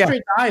 Yeah, you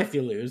straight die if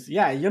you lose.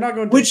 Yeah, you're not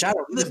going to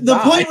Shadow. The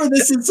point where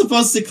this is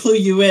supposed to clue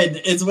you in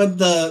is when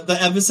the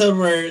episode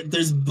where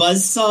there's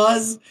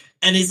buzzsaws,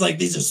 and he's like,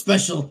 these are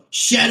special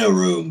Shadow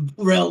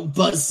Realm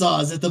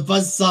buzzsaws. If the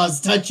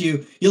buzzsaws touch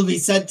you, you'll be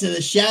sent to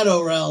the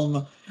Shadow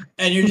Realm.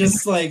 And you're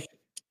just like,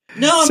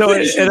 no, I'm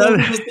pretty sure they're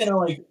just going to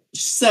like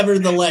sever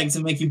the legs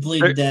and make you bleed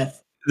to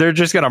death. They're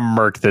just gonna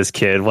murk this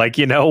kid. Like,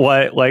 you know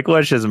what? Like,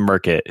 let's just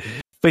murk it.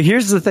 But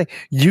here's the thing: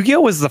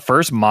 Yu-Gi-Oh was the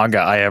first manga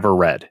I ever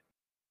read,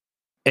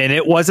 and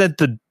it wasn't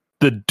the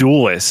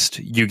Duelist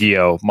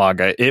Yu-Gi-Oh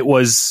manga. It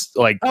was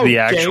like the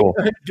actual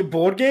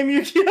board game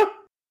Yu-Gi-Oh.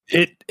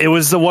 It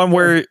was the one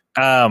where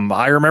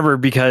I remember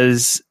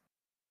because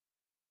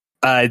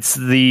it's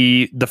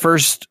the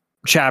first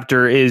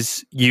chapter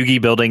is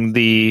Yugi building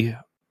the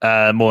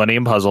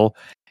Millennium Puzzle.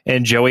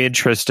 And Joey and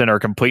Tristan are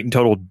complete and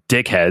total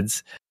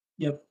dickheads.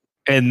 Yep.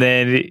 And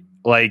then,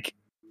 like,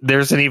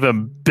 there's an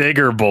even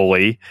bigger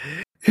bully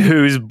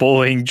who's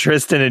bullying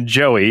Tristan and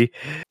Joey.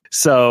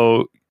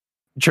 So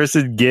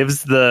Tristan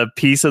gives the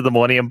piece of the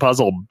Millennium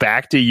Puzzle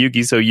back to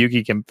Yugi so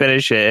Yugi can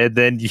finish it, and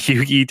then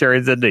Yugi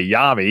turns into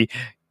Yami,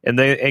 and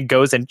then it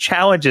goes and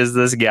challenges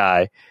this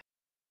guy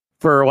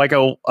for like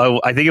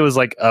I think it was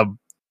like a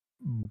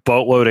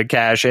boatload of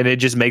cash, and it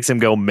just makes him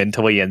go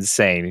mentally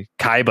insane.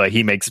 Kaiba,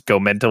 he makes go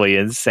mentally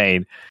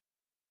insane.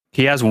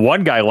 He has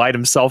one guy light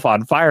himself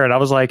on fire, and I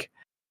was like,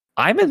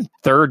 I'm in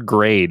 3rd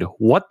grade.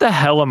 What the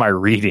hell am I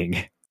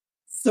reading?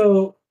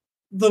 So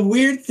the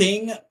weird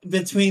thing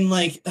between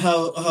like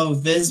how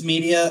Viz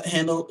Media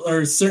handle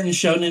or certain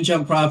Shonen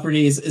Jump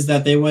properties is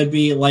that they would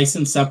be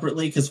licensed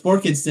separately because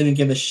 4Kids didn't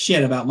give a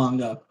shit about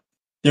manga.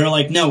 They're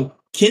like, no,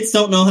 kids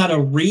don't know how to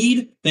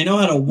read. They know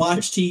how to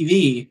watch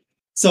TV.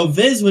 So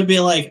Viz would be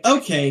like,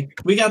 okay,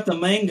 we got the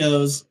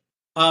mangoes.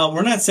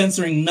 We're not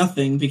censoring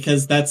nothing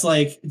because that's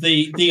like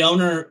the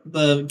owner,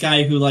 the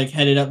guy who like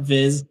headed up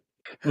Viz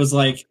was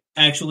like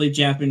actually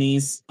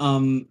Japanese,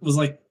 was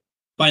like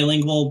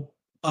bilingual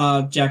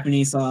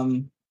Japanese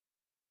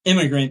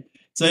immigrant.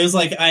 So it was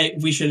like,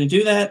 we shouldn't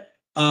do that.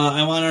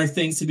 I want our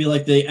things to be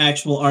like the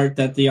actual art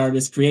that the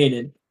artist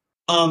created.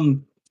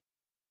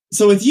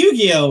 So with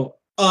Yu-Gi-Oh,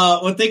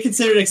 what they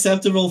considered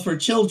acceptable for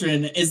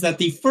children is that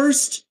the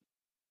first,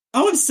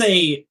 I would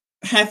say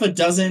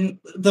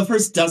the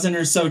first dozen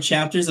or so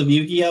chapters of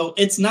Yu-Gi-Oh,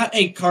 it's not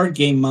a card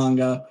game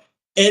manga.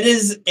 It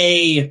is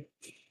a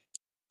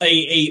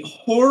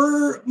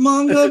horror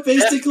manga,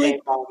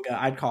 basically. Manga,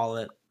 I'd call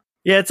it.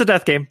 Yeah, it's a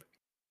death game.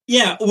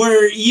 Yeah,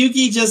 where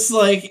Yugi just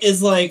like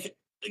is like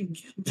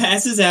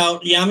passes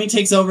out, Yami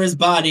takes over his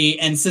body,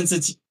 and since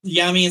it's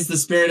Yami is the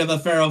spirit of a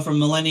pharaoh from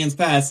millenniums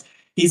past,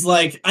 he's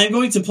like, I'm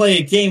going to play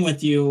a game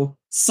with you,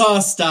 Saw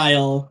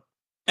style.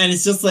 And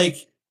it's just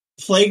like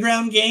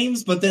playground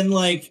games, but then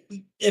like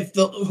if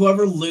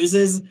whoever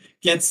loses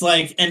gets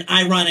like an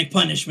ironic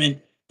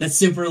punishment that's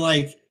super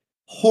like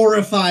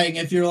horrifying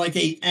if you're like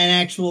an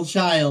actual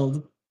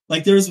child.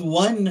 Like there's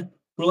one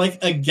where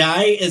like a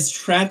guy is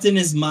trapped in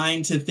his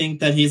mind to think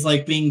that he's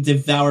like being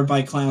devoured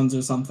by clowns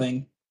or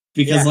something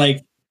because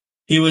like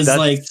he was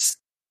I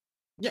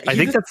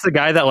think that's the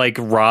guy that like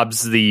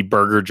robs the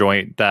burger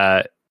joint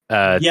that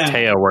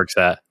Teo works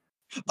at.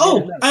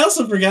 Oh, I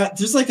also forgot.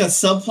 There's like a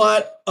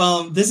subplot.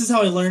 This is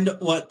how I learned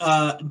what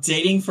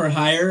dating for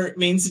hire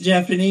means in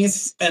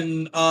Japanese.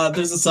 And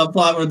there's a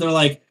subplot where they're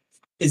like,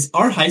 "Is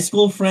our high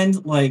school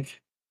friend like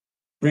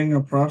bringing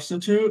a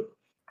prostitute?"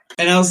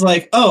 And I was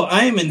like, "Oh,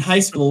 I am in high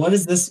school. What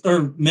is this?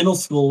 Or middle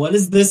school? What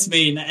does this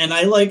mean?" And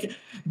I like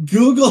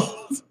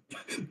Googled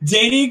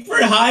dating for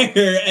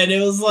hire, and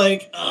it was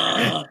like,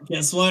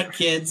 "Guess what,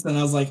 kids?" And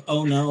I was like,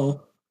 "Oh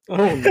no,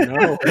 oh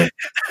no,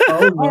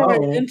 oh no." All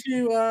right,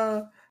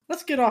 into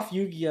let's get off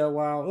Yu-Gi-Oh!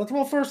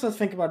 Well, first let's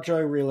think about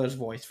Joey Wheeler's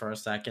voice for a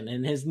second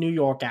in his New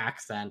York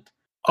accent.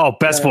 Oh,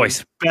 best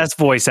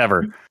voice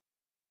ever.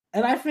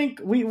 And I think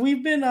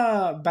we've been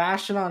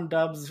bashing on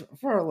dubs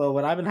for a little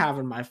bit. I've been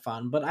having my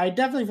fun, but I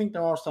definitely think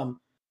there are some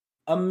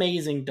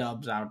amazing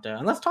dubs out there.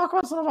 And let's talk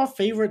about some of our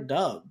favorite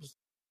dubs.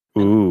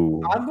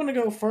 Ooh. I'm going to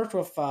go first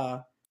with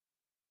a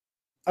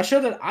show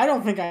that I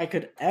don't think I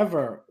could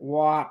ever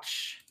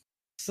watch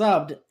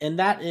subbed, and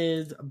that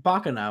is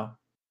Baccano.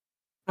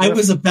 I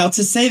was about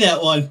to say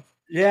that one.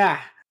 Yeah.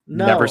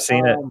 No, never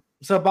seen it.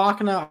 So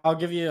Baccano, I'll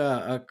give you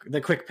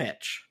the quick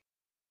pitch.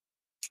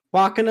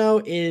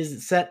 Baccano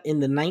is set in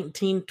the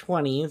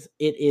 1920s.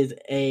 It is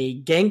a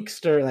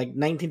gangster, like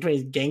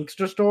 1920s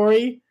gangster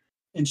story.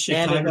 In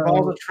Chicago, and it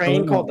involves a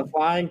train called the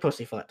Flying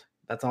Pussyfoot.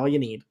 That's all you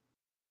need.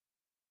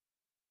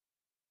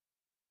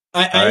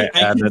 I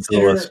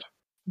consider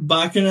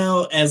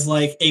Baccano as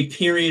like a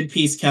period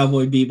piece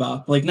Cowboy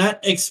Bebop. Like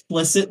not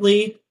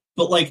explicitly,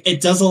 but like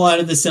it does a lot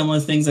of the similar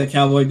things that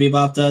Cowboy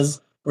Bebop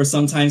does, where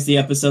sometimes the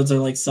episodes are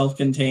like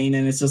self-contained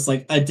and it's just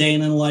like a day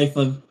in the life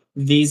of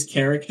these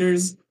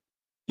characters.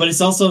 But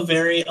it's also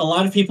a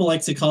lot of people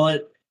like to call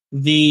it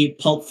the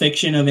Pulp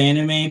Fiction of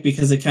anime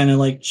because it kind of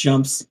like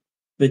jumps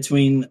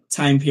between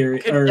time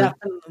period. Could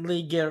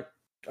definitely get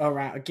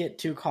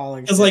to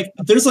calling. Because like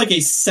there's like a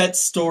set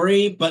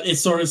story, but it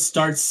sort of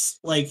starts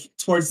like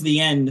towards the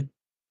end.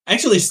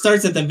 Actually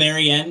starts at the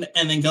very end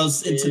and then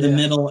goes into the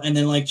middle and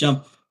then like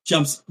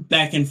jumps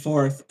back and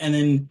forth. And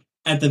then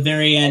at the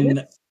very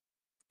end,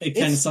 it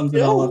kind of sums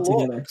it all up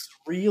together. It's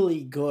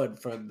really good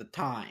for the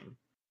time.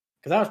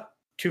 Because that was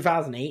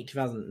 2008,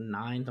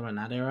 2009, something in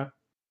that era.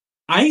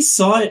 I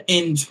saw it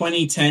in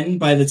 2010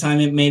 by the time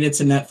it made it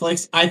to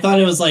Netflix. I thought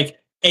it was like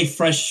a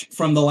fresh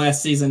from the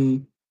last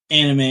season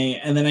anime,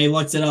 and then I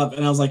looked it up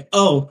and I was like,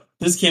 oh,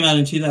 this came out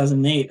in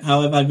 2008.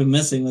 How have I been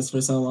missing this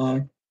for so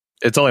long?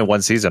 It's only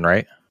one season,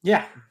 right?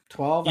 Yeah,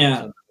 12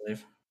 episodes, I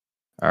believe.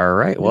 All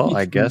right, well,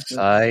 I guess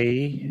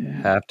I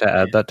have to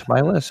add that to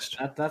my list.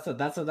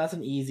 That's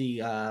an easy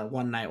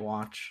one night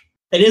watch.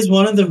 It is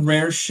one of the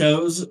rare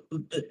shows.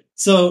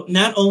 So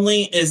not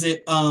only is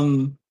it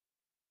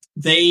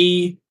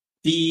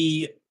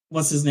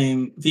what's his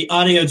name? The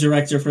audio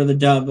director for the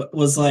dub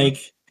was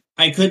like,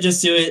 I could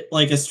just do it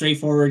like a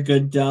straightforward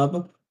good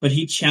dub, but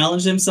he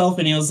challenged himself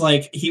and he was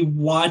like, he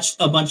watched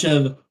a bunch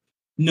of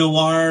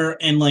noir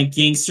and like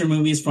gangster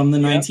movies from the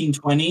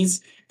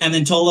 1920s, and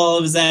then told all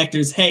of his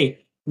actors, "Hey,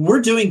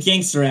 we're doing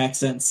gangster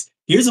accents.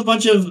 Here's a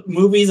bunch of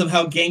movies of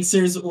how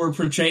gangsters were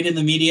portrayed in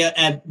the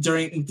media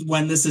during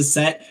when this is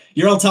set.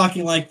 You're all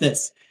talking like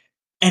this,"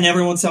 and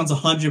everyone sounds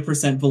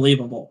 100%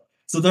 believable.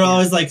 So they're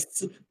always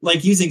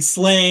like using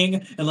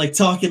slang and like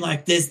talking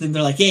like this. Then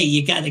they're like, "Hey,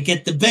 you got to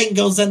get the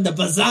bengos and the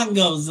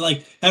bazangos."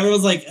 Like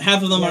everyone's like,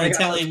 half of them are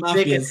Italian mafias.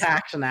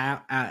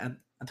 Big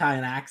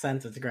Italian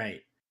accents. It's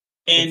great.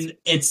 And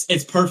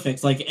it's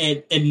perfect. Like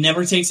it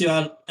never takes you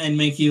out and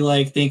make you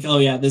like think, "Oh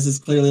yeah, this is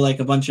clearly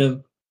like a bunch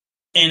of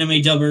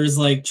anime dubbers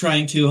like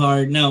trying too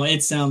hard." No,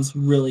 it sounds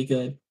really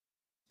good.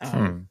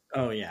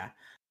 Oh yeah.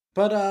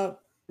 But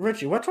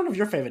Richie, what's one of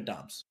your favorite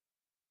dubs?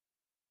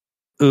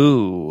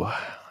 Ooh.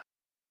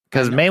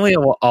 Because mainly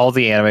all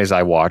the animes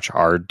I watch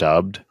are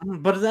dubbed.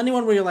 But is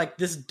anyone where you're like,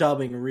 this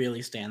dubbing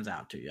really stands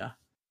out to you?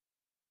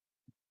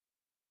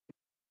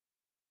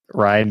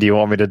 Ryan, do you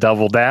want me to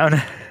double down?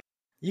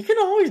 You can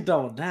always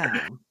double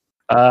down.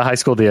 High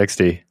School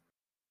DxD.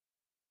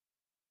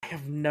 I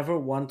have never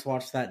once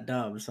watched that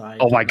dub, so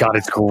oh my god,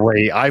 it's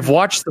great. I've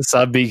watched the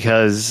sub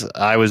because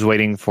I was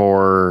waiting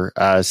for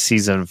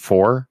season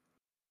 4.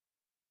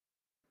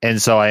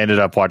 And so I ended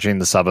up watching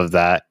the sub of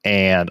that,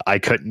 and I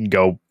couldn't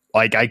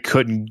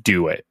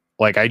do it.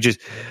 Like,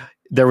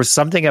 there was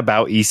something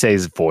about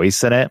Issei's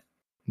voice in it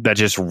that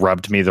just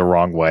rubbed me the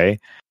wrong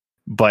way.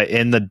 But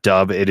in the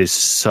dub, it is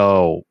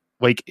so,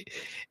 like,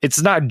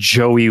 it's not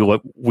Joey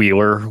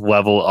Wheeler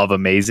level of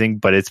amazing,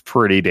 but it's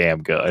pretty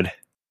damn good.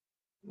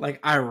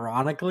 Like,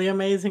 ironically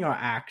amazing or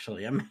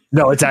actually amazing?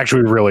 No, it's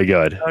actually really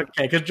good.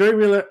 Okay, because Joey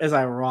Wheeler is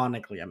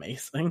ironically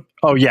amazing.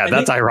 Oh, yeah,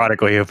 that's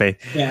ironically amazing.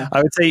 Yeah.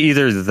 I would say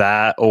either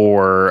that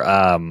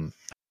or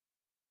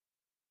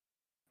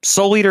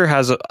Soul Eater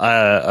has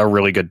a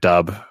really good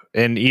dub.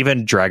 And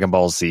even Dragon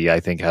Ball Z, I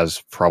think,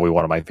 has probably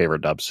one of my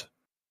favorite dubs.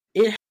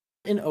 It had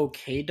an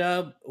okay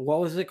dub. What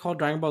was it called?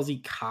 Dragon Ball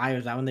Z Kai? Or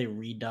is that when they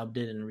redubbed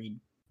it and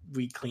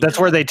re-cleaned That's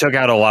it? where they took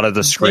out a lot of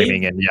the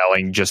screaming and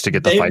yelling just to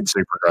get the fights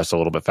to progress a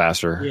little bit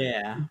faster.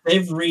 Yeah.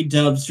 They've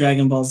redubbed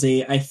Dragon Ball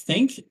Z, I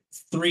think,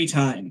 3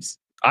 times.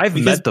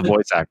 I've met the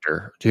voice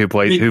actor who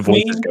voices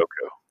Goku.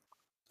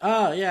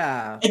 Oh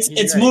yeah,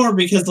 it's more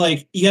because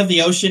like you have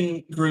the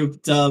Ocean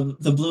Group dub,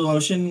 the Blue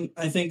Ocean,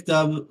 I think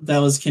dub that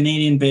was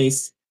Canadian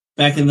based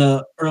back in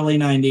the early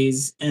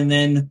 90s, and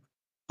then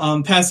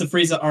past the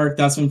Frieza arc,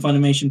 that's when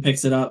Funimation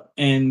picks it up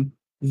and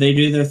they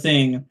do their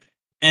thing.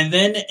 And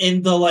then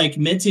in the like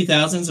mid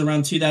 2000s,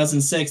 around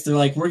 2006, they're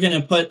like, we're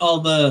gonna put all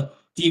the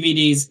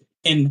DVDs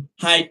in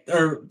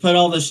put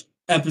all the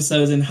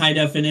episodes in high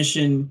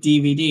definition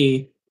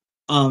DVD.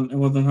 It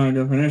wasn't high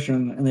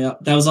definition, and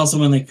that was also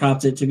when they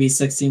cropped it to be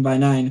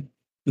 16:9.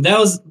 But that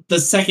was the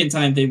second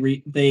time they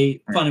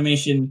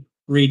Funimation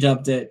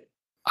redubbed it.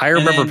 I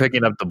remember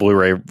picking up the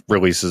Blu-ray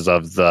releases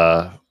of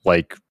the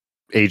like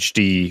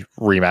HD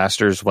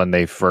remasters when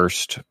they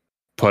first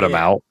put them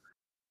out,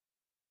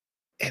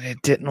 and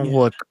it didn't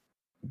look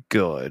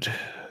good.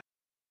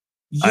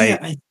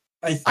 Yeah,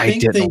 I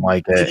think didn't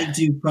like it. Didn't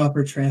do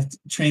proper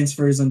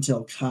transfers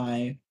until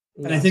Kai,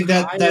 and I think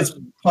that's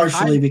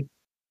partially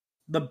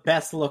the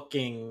best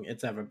looking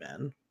it's ever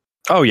been.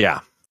 Oh yeah,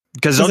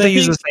 because don't they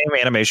use the same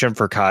animation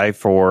for Kai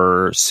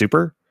for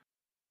Super?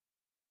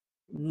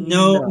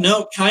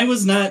 No, Kai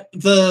was not.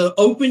 The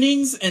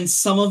openings and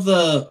some of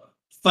the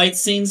fight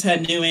scenes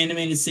had new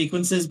animated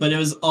sequences, but it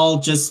was all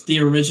just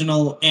the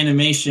original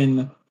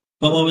animation.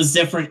 But what was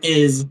different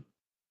is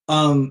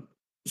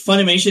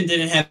Funimation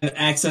didn't have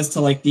access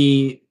to like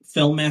the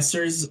film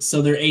masters,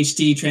 so their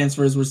HD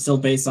transfers were still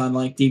based on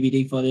like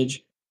DVD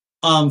footage.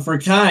 For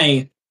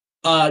Kai,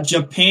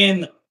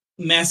 Japan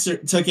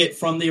took it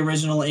from the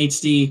original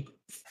HD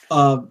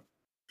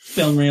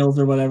film reels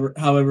or whatever,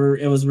 however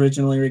it was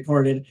originally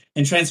recorded,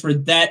 and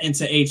transferred that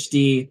into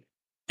HD,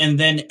 and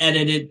then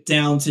edited it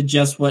down to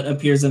just what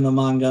appears in the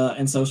manga,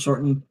 and so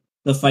shortened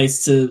the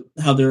fights to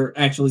how they're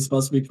actually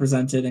supposed to be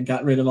presented and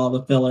got rid of all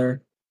the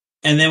filler.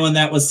 And then when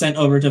that was sent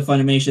over to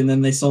Funimation,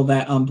 then they sold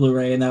that on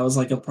Blu-ray, and that was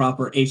like a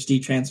proper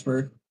HD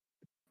transfer.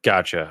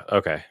 Gotcha.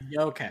 Okay.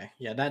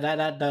 Yeah,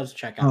 that does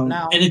check out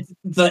now. And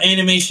the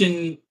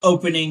animation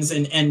openings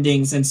and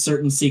endings and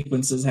certain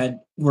sequences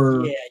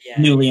were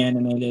newly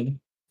animated.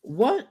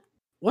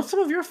 What's some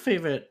of your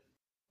favorite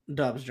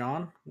dubs,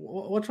 John?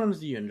 Which ones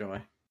do you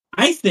enjoy?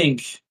 I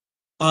think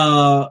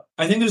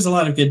there's a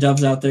lot of good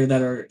dubs out there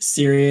that are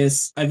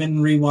serious. I've been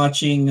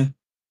rewatching.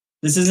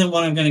 This isn't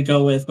what I'm going to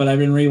go with, but I've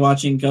been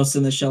rewatching Ghost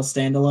in the Shell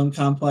Standalone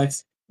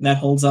Complex. And that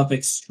holds up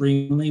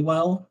extremely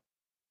well.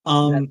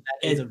 That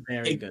is a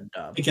very good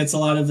dub. It gets a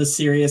lot of the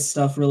serious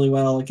stuff really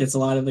well. It gets a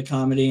lot of the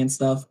comedy and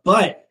stuff.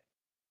 But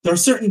there are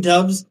certain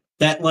dubs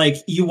that like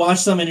you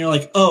watch them and you're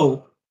like,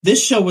 oh,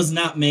 this show was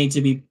not made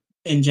to be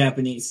in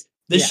Japanese.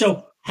 This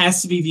show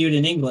has to be viewed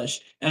in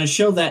English. And a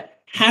show that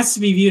has to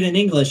be viewed in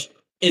English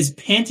is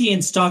Panty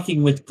and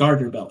Stocking with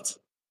Garter Belt.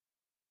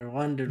 I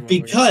wondered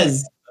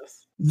because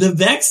the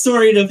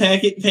backstory to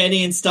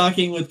Panty and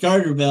Stocking with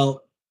Garter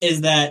Belt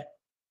is that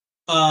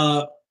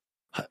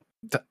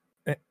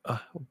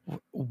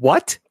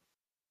What?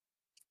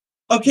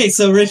 Okay,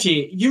 so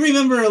Richie, you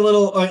remember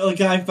a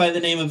guy by the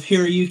name of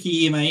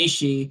Hiroyuki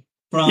Imaishi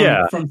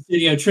from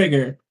Studio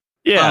Trigger,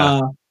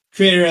 Yeah.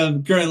 creator of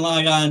Gurren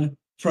Lagann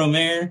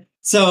Promare.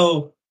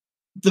 So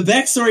the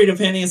backstory to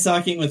Panty and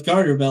Stocking with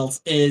Garter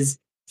Belts is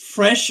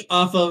fresh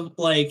off of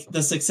like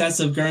the success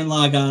of Gurren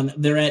Lagann.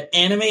 They're at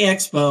Anime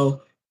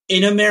Expo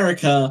in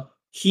America.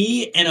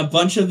 He and a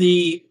bunch of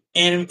the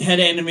head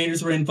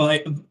animators were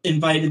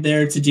invited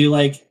there to do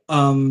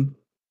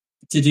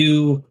to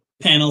do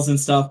panels and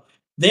stuff.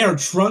 They are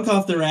drunk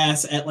off their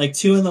ass at like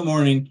 2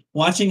 a.m.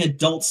 watching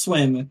Adult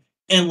Swim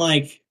in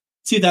like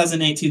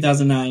 2008,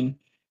 2009.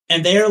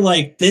 And they're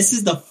like, this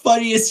is the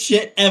funniest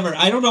shit ever.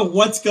 I don't know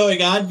what's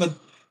going on, but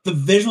the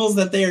visuals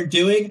that they are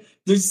doing,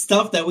 there's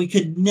stuff that we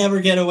could never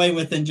get away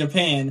with in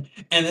Japan.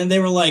 And then they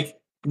were like,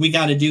 we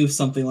got to do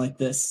something like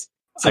this.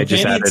 So I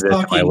just added it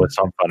to my list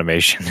on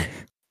Funimation.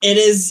 It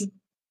is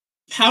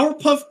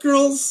Powerpuff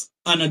Girls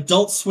on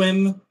Adult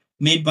Swim,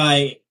 made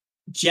by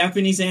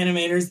Japanese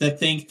animators that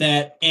think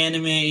that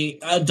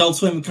Adult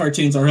Swim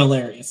cartoons are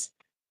hilarious.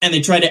 And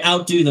they try to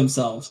outdo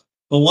themselves.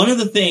 But one of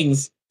the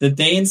things that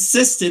they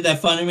insisted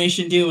that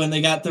Funimation do when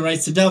they got the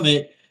rights to dub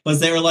it was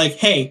they were like,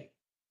 hey,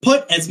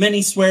 put as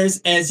many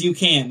swears as you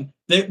can.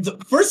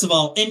 First of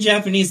all, in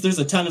Japanese, there's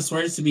a ton of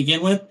swears to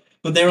begin with,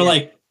 but they were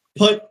like,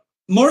 put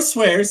more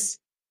swears,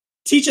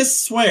 teach us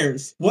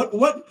swears.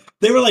 What?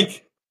 They were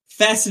like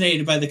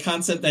fascinated by the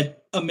concept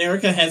that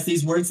America has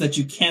these words that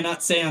you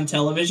cannot say on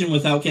television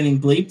without getting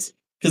bleeped,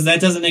 because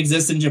that doesn't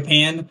exist in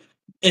Japan.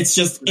 It's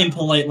just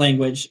impolite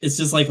language. It's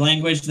just like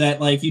language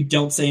that like you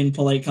don't say in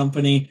polite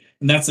company,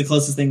 and that's the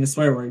closest thing to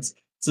swear words.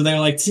 So they're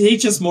like,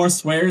 teach us more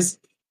swears.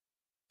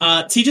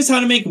 Teach us how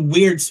to make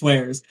weird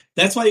swears.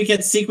 That's why you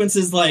get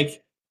sequences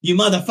like, you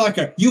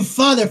motherfucker, you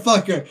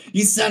fatherfucker,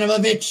 you son of a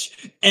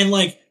bitch. And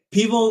like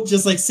people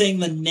just like saying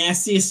the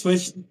nastiest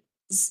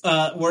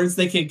words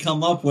they can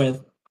come up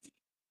with.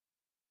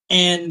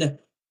 And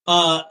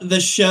the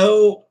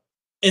show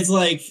is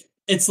like,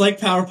 it's like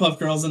Powerpuff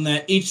Girls in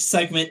that each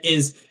segment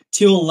is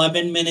 2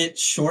 11-minute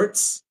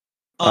shorts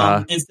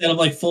instead of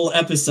like full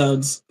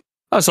episodes.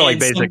 Oh, so like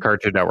basic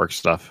Cartoon Network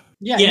stuff.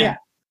 Yeah.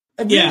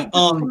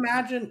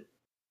 Imagine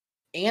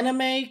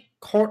anime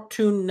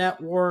Cartoon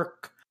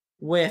Network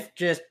with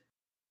just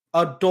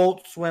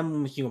Adult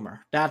Swim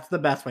humor. That's the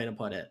best way to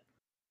put it.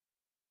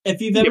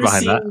 If you've ever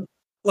seen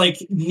like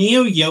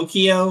Neo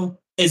Yokio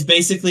is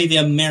basically the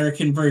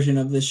American version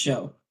of this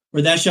show,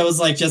 where that show is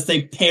like just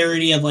a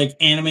parody of like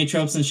anime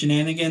tropes and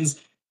shenanigans.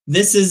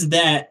 This is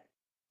that,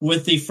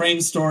 with the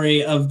frame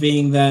story of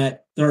being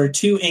that there are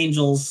 2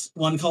 angels,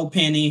 one called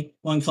Panty,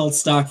 one called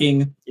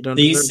Stocking. You don't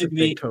deserve a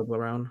big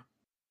Toblerone.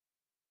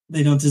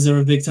 They don't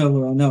deserve a big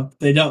Toblerone. No,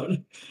 they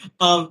don't.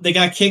 They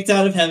got kicked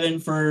out of heaven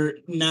for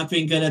not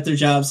being good at their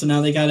job, so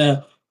now they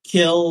gotta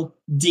kill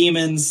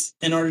demons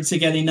in order to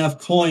get enough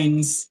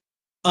coins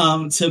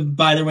to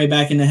buy their way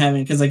back into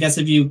heaven. Because I guess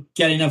if you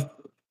get enough,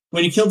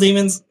 when you kill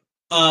demons,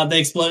 they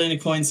explode into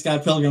coins,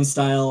 Scott Pilgrim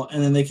style,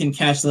 and then they can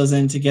cash those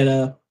in to get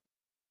a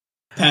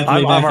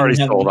pathway back. I'm already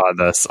sold on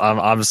this.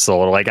 I'm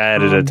sold. Like I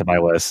added it to my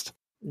list.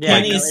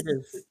 Yeah,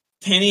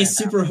 Penny is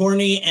super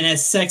horny and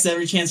has sex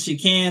every chance she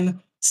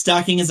can.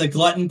 Stocking is a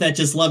glutton that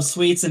just loves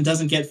sweets and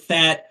doesn't get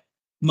fat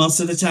most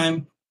of the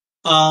time.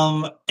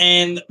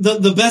 And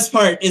the best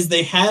part is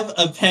they have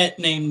a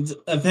pet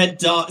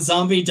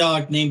zombie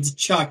dog named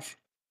Chuck.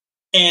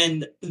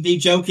 And the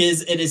joke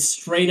is it is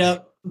straight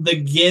up the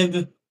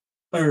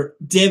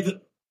Gur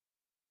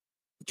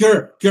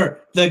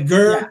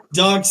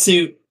dog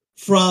suit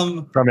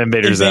from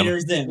Invader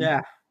Zim.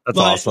 Yeah. That's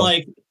awesome.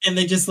 Like, and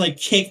they just like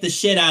kick the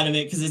shit out of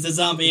it because it's a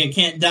zombie and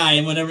can't die.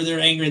 And whenever they're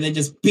angry, they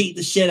just beat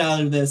the shit out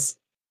of this.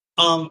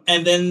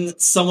 And then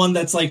someone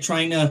that's like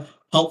trying to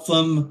help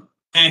them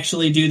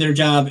actually do their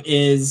job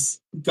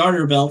is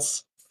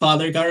Garterbelt,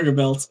 Father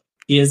Garterbelt.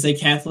 He is a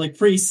Catholic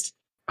priest.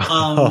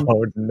 Oh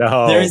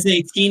no! There is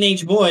a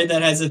teenage boy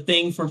that has a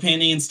thing for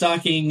Panty and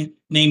Stocking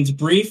named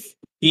Brief.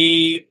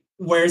 He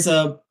wears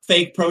a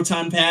fake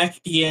proton pack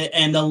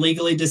and a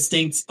legally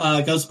distinct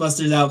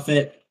Ghostbusters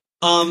outfit.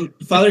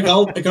 Father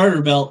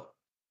Garterbelt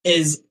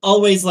is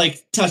always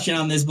like touching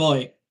on this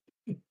boy.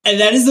 And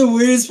that is the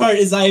weirdest part,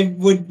 is I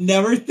would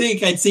never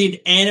think I'd see an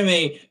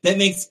anime that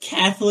makes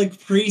Catholic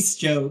priest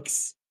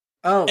jokes.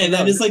 Oh, and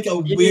that is like a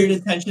weird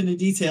attention to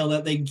detail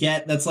that they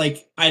get. That's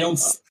like, I don't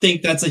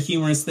think that's a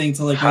humorous thing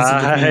to like.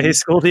 High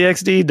School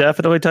DxD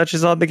definitely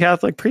touches on the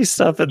Catholic priest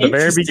stuff at the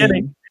very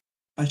beginning.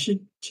 I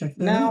should check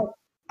that now out.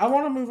 I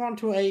want to move on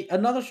to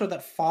another show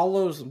that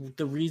follows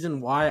the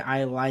reason why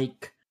I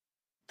like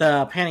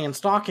the Panty and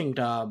Stocking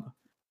dub,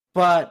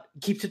 but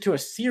keeps it to a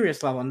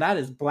serious level, and that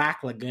is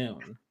Black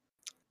Lagoon.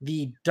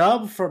 The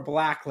dub for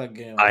Black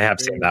Lagoon, I have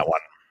seen that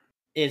one,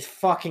 is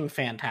fucking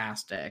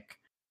fantastic.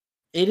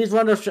 It is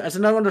one of those. It's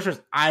another one of those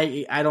shows.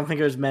 I don't think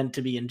it was meant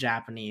to be in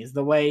Japanese.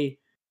 The way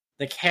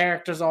the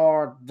characters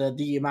are,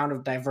 the amount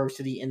of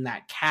diversity in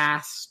that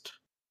cast,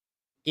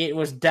 it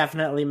was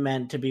definitely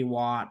meant to be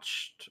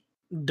watched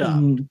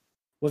dubbed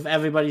with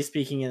everybody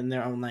speaking in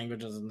their own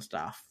languages and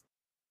stuff.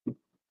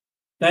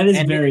 That is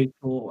And very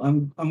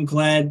cool. I'm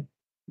glad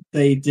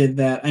they did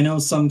that. I know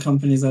some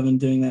companies have been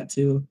doing that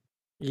too.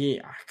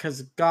 yeah,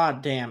 because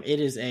goddamn, it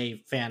is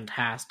a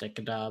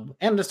fantastic dub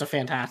and just a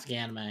fantastic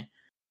anime.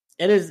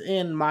 It is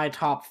in my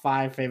top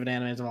 5 favorite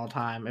animes of all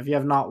time. If you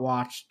have not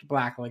watched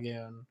Black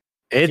Lagoon,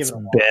 give it a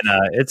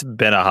watch. It's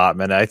been a hot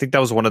minute. I think that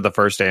was one of the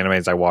first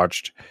animes I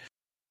watched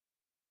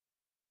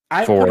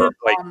I put for it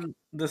like on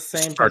the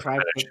same start place to where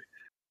I finish. put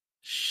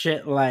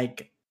shit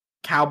like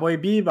Cowboy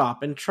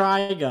Bebop and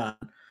Trigun,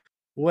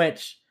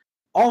 which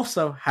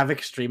also have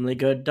extremely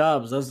good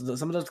dubs.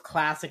 Some of those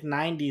classic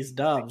 '90s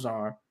dubs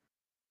are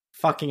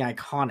fucking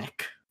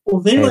iconic.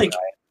 Well, they Hey, like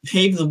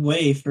paved the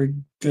way for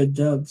good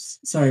dubs.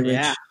 Sorry, Rich.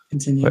 Yeah.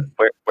 Continue.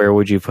 Where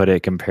would you put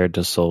it compared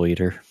to Soul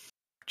Eater?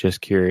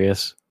 Just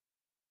curious.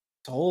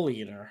 Soul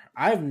Eater.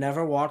 I've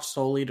never watched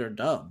Soul Eater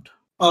dubbed.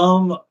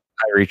 I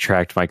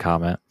retract my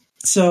comment.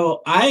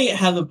 So I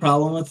have a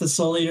problem with the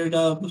Soul Eater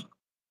dub,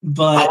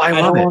 but I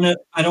I love don't it. want to.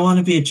 I don't want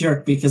to be a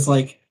jerk because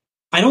like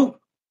I don't.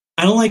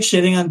 I don't like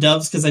shitting on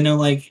dubs because I know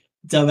like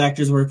dub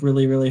actors work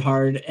really really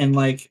hard and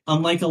like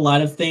unlike a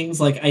lot of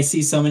things like I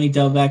see so many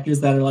dub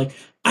actors that are like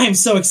I am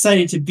so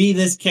excited to be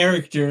this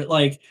character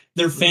like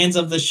they're fans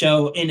of the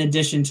show in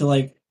addition to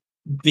like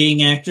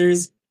being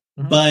actors,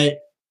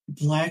 but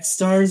Black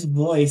Star's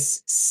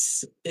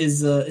voice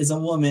is a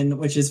woman,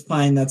 which is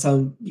fine. That's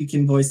how you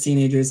can voice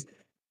teenagers.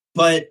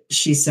 But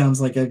she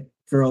sounds like a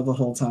girl the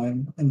whole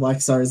time, and Black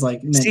Star is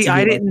like meant See, to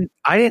be.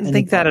 I didn't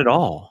think that at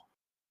all.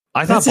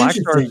 I thought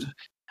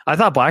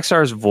Black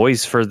Star's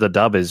voice for the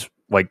dub is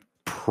like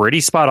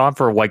pretty spot on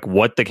for like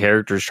what the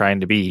character's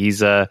trying to be.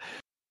 He's a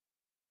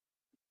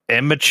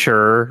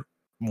immature,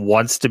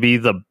 wants to be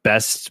the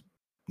best,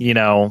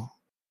 over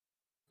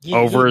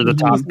the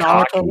top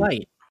cocky.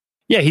 Light.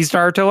 Yeah, he's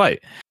Naruto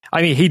Light.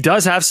 I mean, he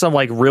does have some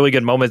like really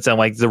good moments, and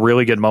like the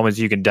really good moments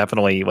you can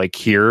definitely like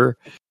hear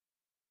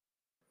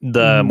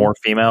the more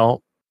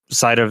female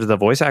side of the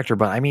voice actor.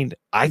 But I mean,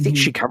 I think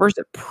she covers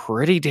it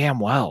pretty damn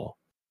well.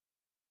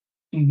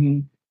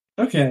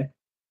 Okay.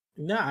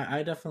 No,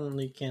 I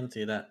definitely can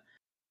see that.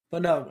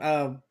 But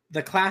no,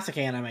 the classic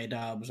anime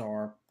dubs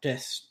are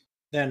just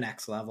their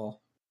next level.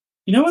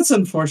 You know what's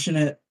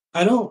unfortunate?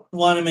 I don't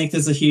want to make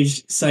this a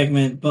huge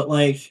segment, but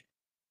like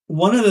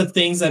one of the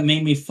things that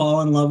made me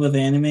fall in love with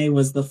anime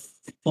was the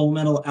Full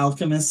Metal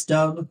Alchemist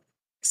dub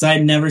because I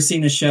had never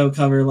seen a show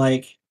cover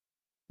like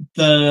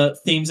the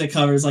themes it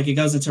covers. Like it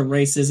goes into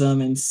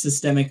racism and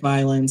systemic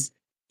violence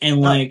and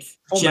like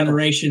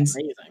generations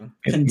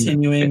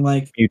continuing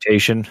like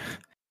mutation.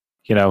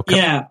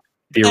 Yeah,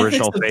 the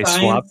original face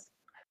swap.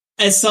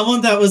 As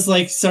someone that was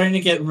like starting to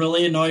get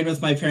really annoyed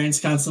with my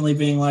parents constantly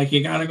being like,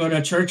 "You gotta go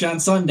to church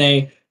on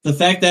Sunday." The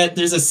fact that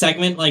there's a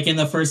segment like in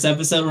the first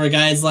episode where a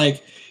guy's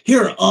like,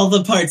 "Here are all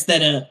the parts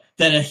that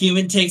a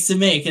human takes to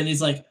make," and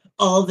he's like,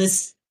 all of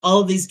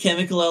these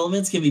chemical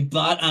elements can be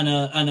bought on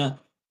an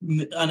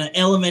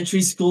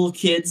elementary school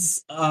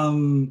kid's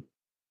allowance.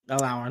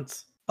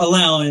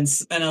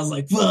 And I was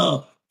like,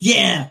 "Whoa,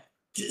 yeah."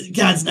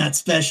 God's not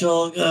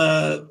special.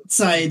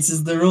 Science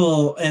is the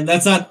rule, and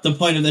that's not the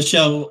point of the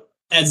show.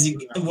 By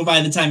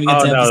the time you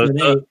get to episode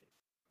 8,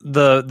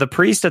 the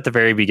priest at the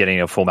very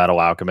beginning of Full Metal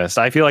Alchemist,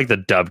 I feel like the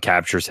dub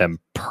captures him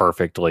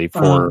perfectly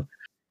for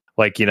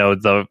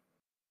the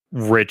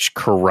rich,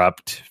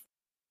 corrupt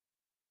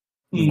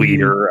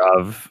leader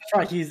of. That's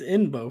right, he's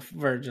in both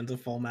versions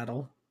of Full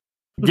Metal.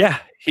 Yeah,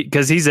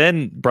 because he's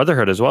in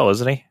Brotherhood as well,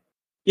 isn't he?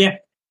 Yeah.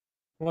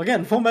 Well,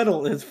 again, Full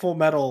Metal is Full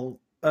Metal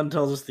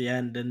until just the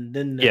end, and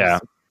then there's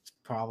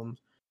problems.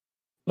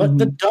 But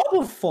the dub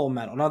of Full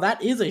Metal, now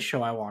that is a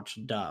show I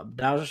watched dubbed.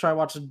 That was a show I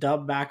watched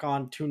dubbed back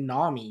on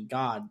Toonami,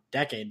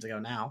 decades ago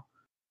now.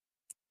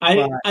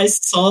 I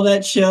saw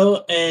that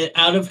show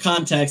out of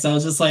context. I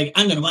was just like,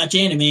 I'm going to watch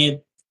anime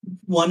at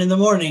 1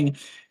 a.m.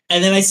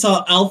 And then I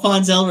saw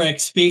Alphonse Elric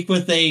speak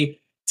with a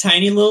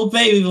tiny little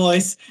baby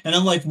voice. And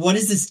I'm like, what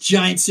is this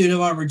giant suit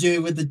of armor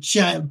doing with the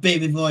giant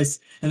baby voice?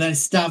 And then I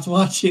stopped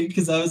watching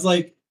because I was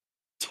like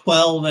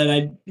 12 and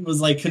I was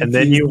like confused. And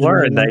then you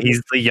learn that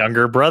he's the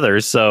younger brother.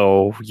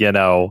 So,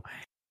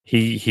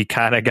 he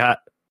kind of got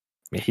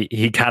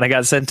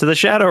sent to the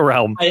Shadow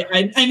Realm.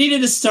 I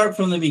needed to start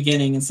from the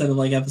beginning instead of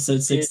like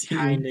episode 16.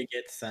 It kind of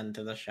gets sent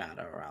to the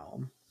Shadow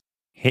Realm.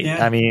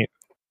 I mean,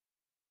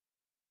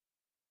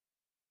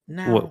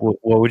 what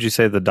would you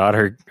say the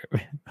daughter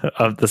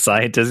of the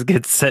scientist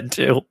gets sent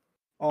to?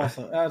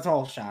 Also, that's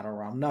all Shadow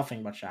Realm.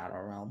 Nothing but Shadow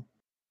Realm.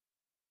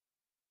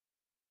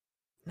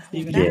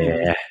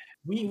 Yeah.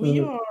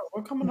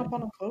 We're coming up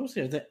on a close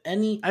here. Is there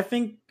I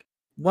think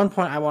one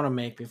point I want to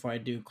make before I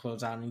do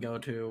close out and go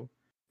to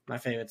my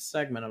favorite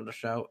segment of the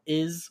show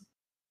is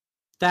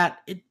that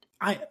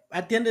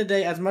at the end of the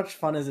day, as much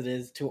fun as it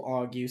is to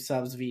argue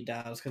subs v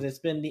dubs, because it's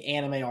been the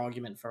anime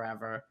argument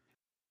forever.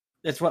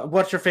 It's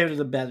what's your favorite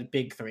of the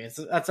big three?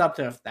 That's up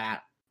to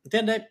that. At the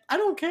end of the day, I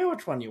don't care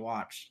which one you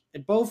watch. They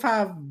both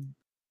have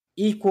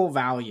equal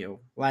value.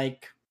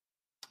 Like,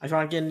 if you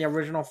want to get in the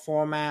original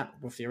format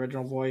with the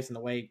original voice and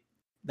the way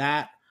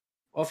that,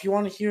 or if you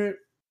want to hear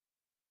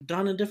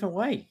done a different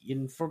way,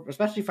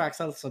 especially for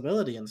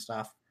accessibility and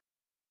stuff.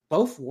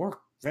 Both work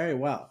very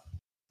well,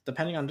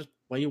 depending on just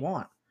what you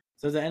want.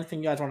 So is there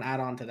anything you guys want to add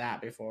on to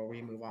that before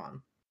we move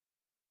on?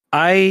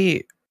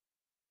 I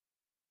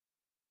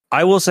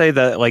will say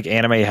that like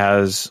anime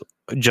has,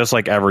 just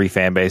like every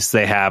fan base,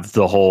 they have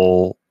the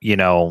whole,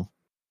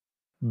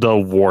 the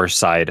war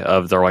side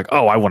of, they're like,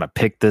 oh, I want to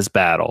pick this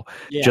battle.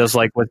 Yeah. Just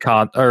like with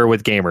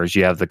with gamers,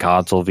 you have the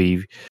console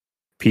v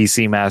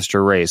PC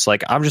master race.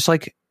 Like, I'm just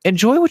like,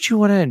 enjoy what you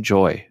want to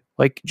enjoy.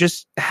 Like,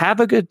 just have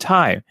a good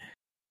time.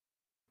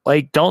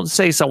 Like, don't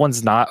say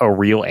someone's not a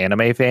real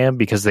anime fan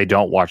because they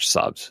don't watch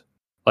subs.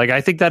 Like,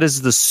 I think that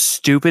is the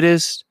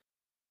stupidest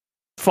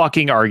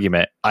fucking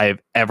argument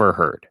I've ever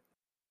heard.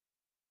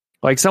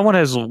 Like, someone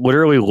has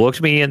literally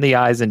looked me in the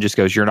eyes and just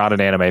goes, you're not an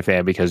anime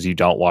fan because you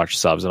don't watch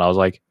subs. And I was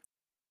like,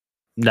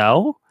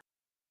 no,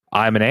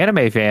 I'm an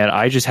anime fan.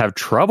 I just have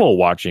trouble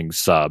watching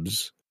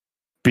subs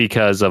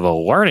because of a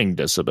learning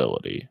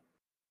disability.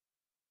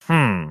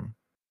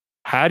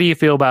 How do you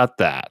feel about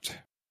that?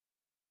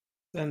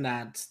 Then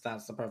that's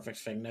the perfect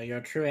thing. No, you're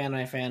a true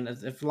anime fan.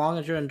 As long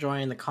as you're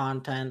enjoying the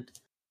content,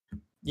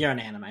 you're an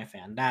anime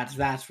fan.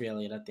 That's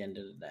really it at the end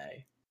of the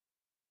day.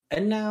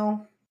 And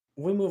now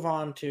we move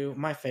on to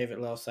my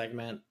favorite little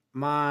segment,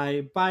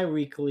 my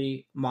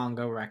bi-weekly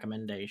manga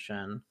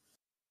recommendation.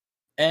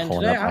 And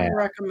today I'm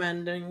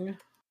recommending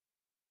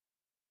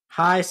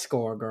High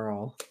Score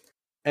Girl,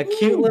 a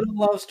cute little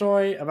love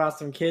story about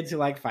some kids who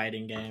like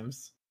fighting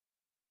games.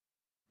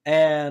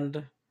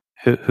 And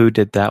who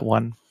did that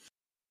one?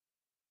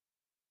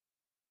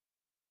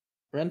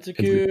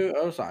 Rensuke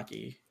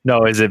Osaki.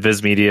 No, is it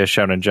Viz Media,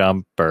 Shonen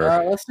Jump,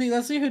 or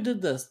let's see who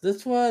did this.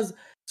 This was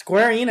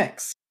Square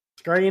Enix.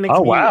 Square Enix. Oh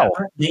Media. wow!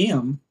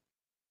 Damn.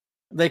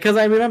 Because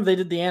I remember they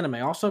did the anime.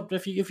 Also,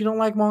 if you don't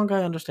like manga,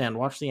 I understand.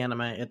 Watch the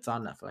anime. It's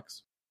on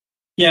Netflix.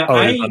 Yeah,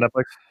 it's on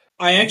Netflix.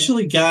 I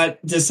actually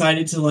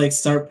decided to like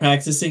start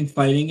practicing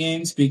fighting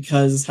games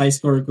because High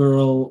Score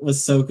Girl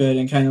was so good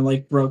and kind of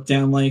like broke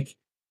down like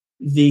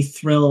the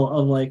thrill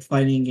of like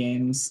fighting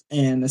games,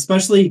 and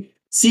especially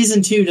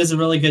season 2 does a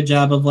really good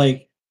job of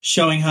like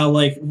showing how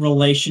like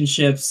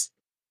relationships,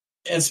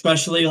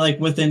 especially like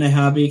within a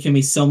hobby, can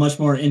be so much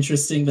more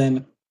interesting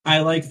than I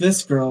like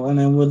this girl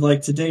and I would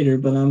like to date her,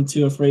 but I'm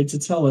too afraid to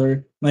tell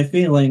her my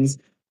feelings.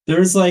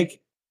 There's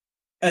like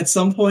at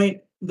some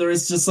point there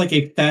is just like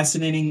a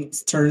fascinating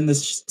turn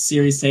this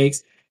series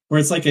takes where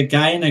it's like a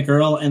guy and a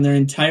girl and their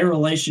entire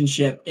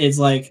relationship is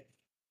like,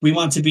 we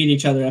want to beat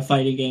each other at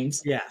fighting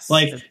games. Yes.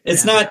 Like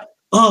it's not,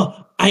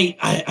 oh, I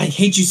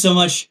hate you so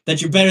much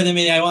that you're better than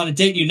me. I want to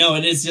date you. No,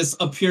 it is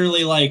just a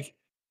purely like,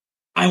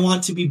 I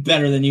want to be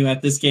better than you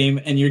at this game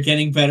and you're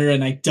getting better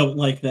and I don't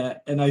like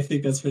that. And I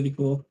think that's pretty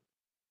cool.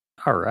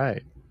 All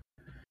right.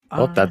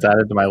 Well, that's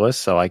added to my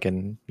list so I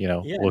can,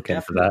 look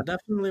into that.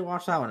 Definitely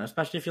watch that one,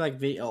 especially if you like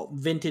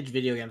vintage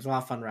video games. A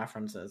lot of fun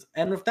references.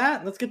 And with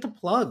that, let's get to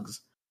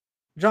plugs.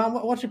 John,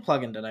 what's your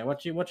plug-in today?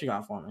 What you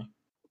got for me?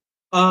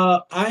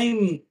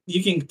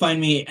 You can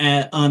find me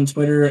on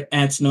Twitter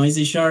at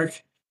Noisy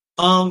Shark.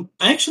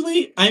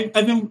 Actually, I've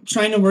been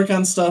trying to work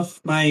on stuff.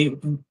 My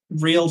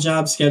real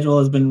job schedule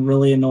has been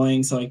really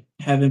annoying, so I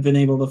haven't been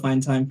able to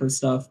find time for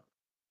stuff.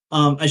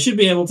 I should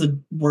be able to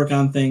work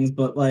on things,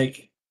 but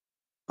like,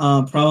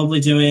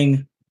 probably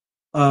doing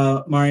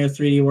Mario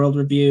 3D World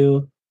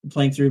review,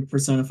 playing through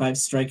Persona 5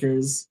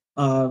 Strikers,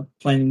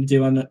 planning to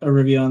do a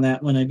review on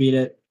that when I beat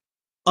it.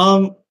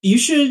 You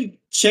should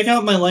check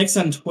out my likes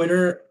on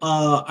Twitter.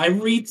 I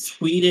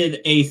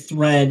retweeted a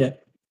thread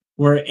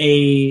where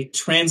a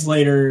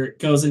translator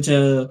goes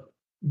into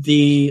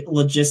the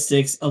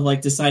logistics of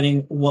like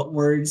deciding what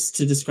words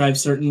to describe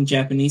certain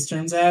Japanese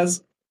terms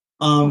as.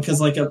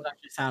 Because like that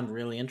actually sound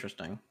really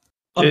interesting.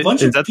 Is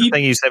that the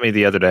thing you sent me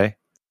the other day?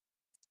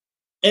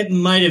 It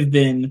might have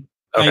been.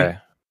 Okay.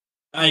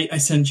 I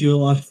sent you a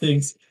lot of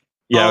things.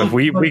 Yeah,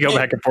 we go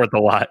back and forth a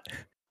lot.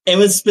 It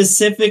was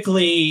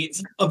specifically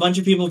a bunch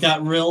of people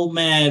got real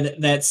mad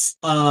that's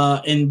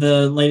in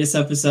the latest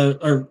episode,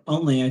 or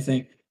only, I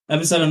think,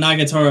 episode of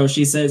Nagatoro.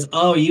 She says,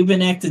 oh, you've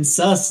been acting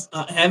sus,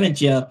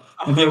 haven't you?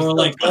 And people were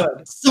like,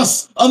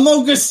 sus,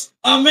 Amogus,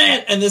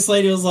 man. And this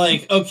lady was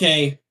like,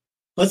 okay,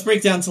 let's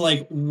break down to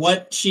like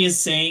what she is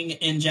saying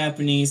in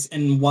Japanese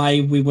and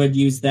why we would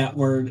use that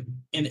word.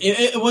 And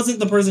it wasn't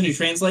the person who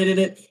translated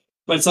it,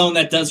 but someone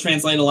that does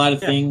translate a lot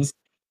of things.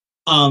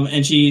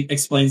 And she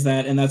explains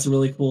that, and that's a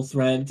really cool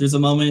thread. There's a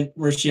moment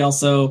where she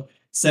also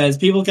says,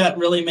 people got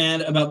really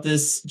mad about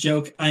this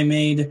joke I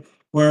made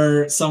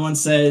where someone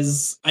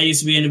says, I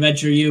used to be an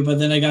Adventure U, but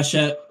then I got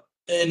shot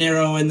an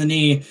arrow in the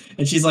knee.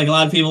 And she's like, a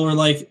lot of people were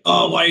like,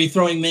 oh, why are you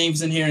throwing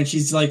memes in here? And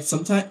she's like,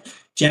 sometimes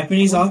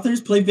Japanese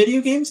authors play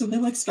video games and they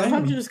like Skyrim.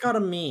 Sometimes you just got a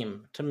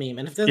meme to meme.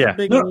 And if there's a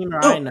big meme,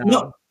 I know.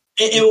 No.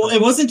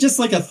 It wasn't just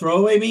like a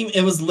throwaway meme.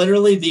 It was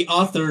literally the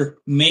author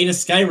made a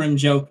Skyrim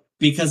joke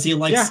because he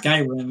likes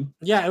Skyrim.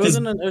 Yeah, it was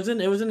in an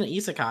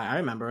isekai. I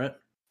remember it.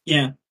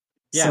 Yeah.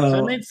 Yeah, so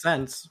it made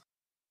sense.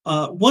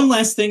 One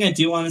last thing I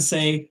do want to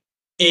say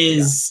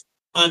is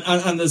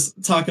on this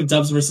talk of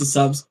dubs versus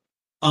subs.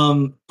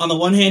 On the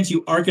one hand,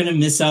 you are going to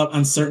miss out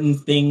on certain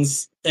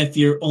things if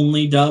you're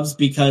only dubs,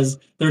 because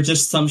there are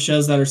just some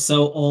shows that are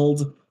so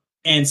old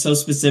and so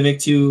specific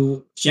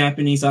to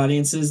Japanese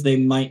audiences, they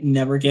might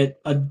never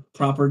get a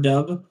proper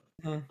dub.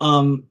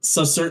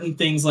 So certain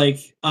things like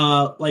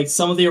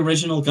some of the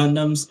original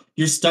Gundams,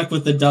 you're stuck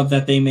with the dub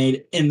that they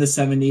made in the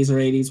 70s or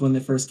 80s when they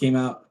first came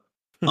out.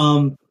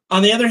 On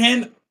the other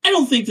hand, I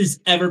don't think there's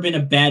ever been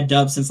a bad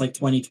dub since like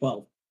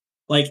 2012.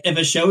 Like, if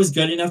a show is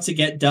good enough to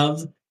get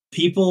dubbed,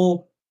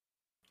 people,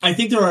 I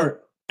think there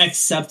are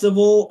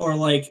acceptable, or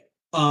like,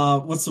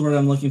 what's the word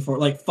I'm looking for?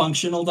 Like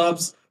functional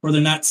dubs where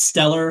they're not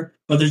stellar,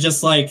 but they're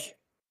just like,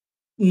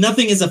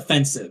 nothing is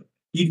offensive.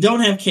 You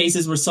don't have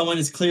cases where someone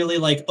is clearly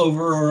like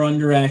over or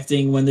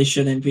underacting when they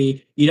shouldn't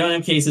be. You don't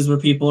have cases where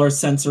people are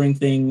censoring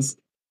things.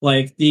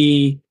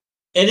 It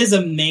is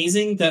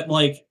amazing that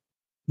like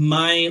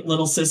my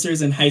little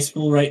sister's in high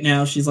school right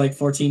now. She's like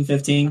 14,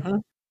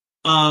 15.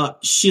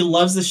 She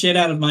loves the shit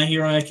out of My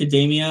Hero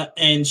Academia,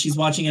 and she's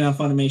watching it on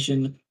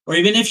Funimation. Or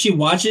even if she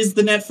watches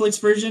the Netflix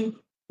version,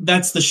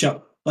 that's the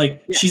show.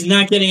 Like, she's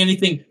not getting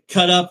anything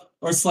cut up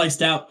or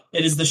sliced out.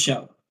 It is the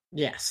show.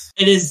 Yes.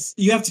 It is.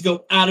 You have to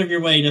go out of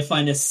your way to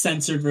find a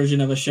censored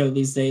version of a show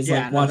these days,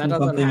 like watching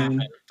something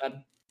on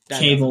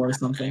cable or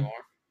something. Anymore.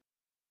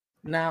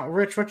 Now,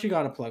 Rich, what you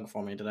got to plug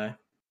for me today?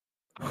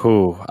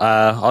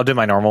 I'll do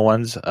my normal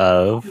ones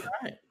of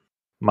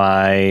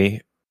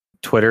my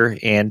Twitter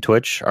and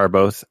Twitch are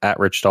both at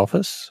Rich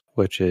Dolphus,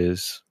 which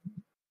is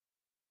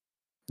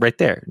right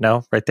there.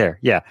 No, right there.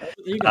 Yeah.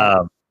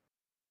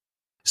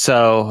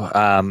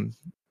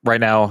 Right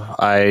now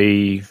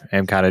I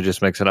am kind of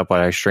just mixing up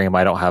what I stream.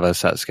 I don't have a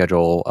set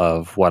schedule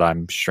of what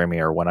I'm streaming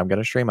or when I'm going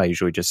to stream. I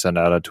usually just send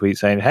out a tweet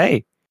saying,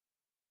 hey,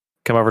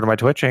 come over to my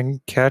Twitch and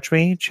catch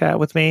me, chat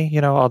with me,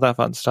 all that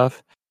fun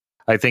stuff.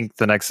 I think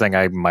the next thing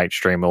I might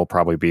stream will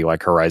probably be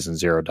like Horizon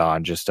Zero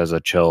Dawn, just as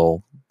a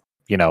chill,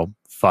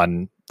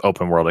 fun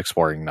open world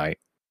exploring night.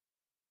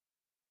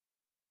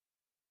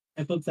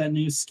 I put that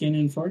new skin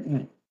in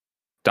Fortnite.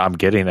 I'm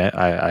getting it.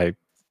 I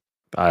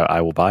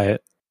will buy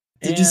it.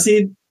 Did you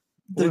see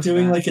they're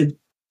doing like a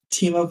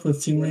team up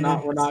with Tomb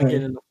Raider? We're not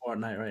getting into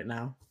Fortnite right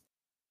now.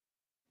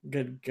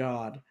 Good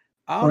God.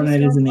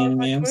 Fortnite is an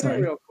anime, I'm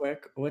sorry. Real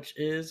quick, which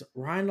is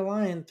Ryan the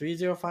Lion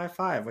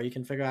 3055, where you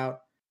can figure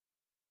out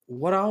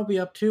what I'll be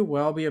up to,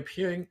 where I'll be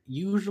appearing,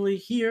 usually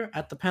here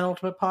at the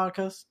Penultimate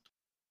Podcast,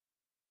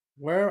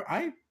 where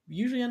I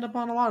usually end up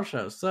on a lot of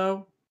shows.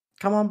 So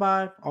come on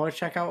by, always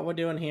check out what we're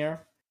doing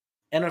here.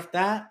 And with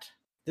that,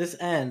 this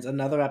ends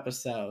another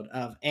episode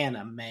of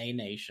Anime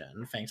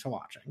Nation. Thanks for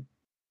watching.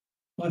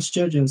 Watch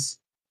JoJo's.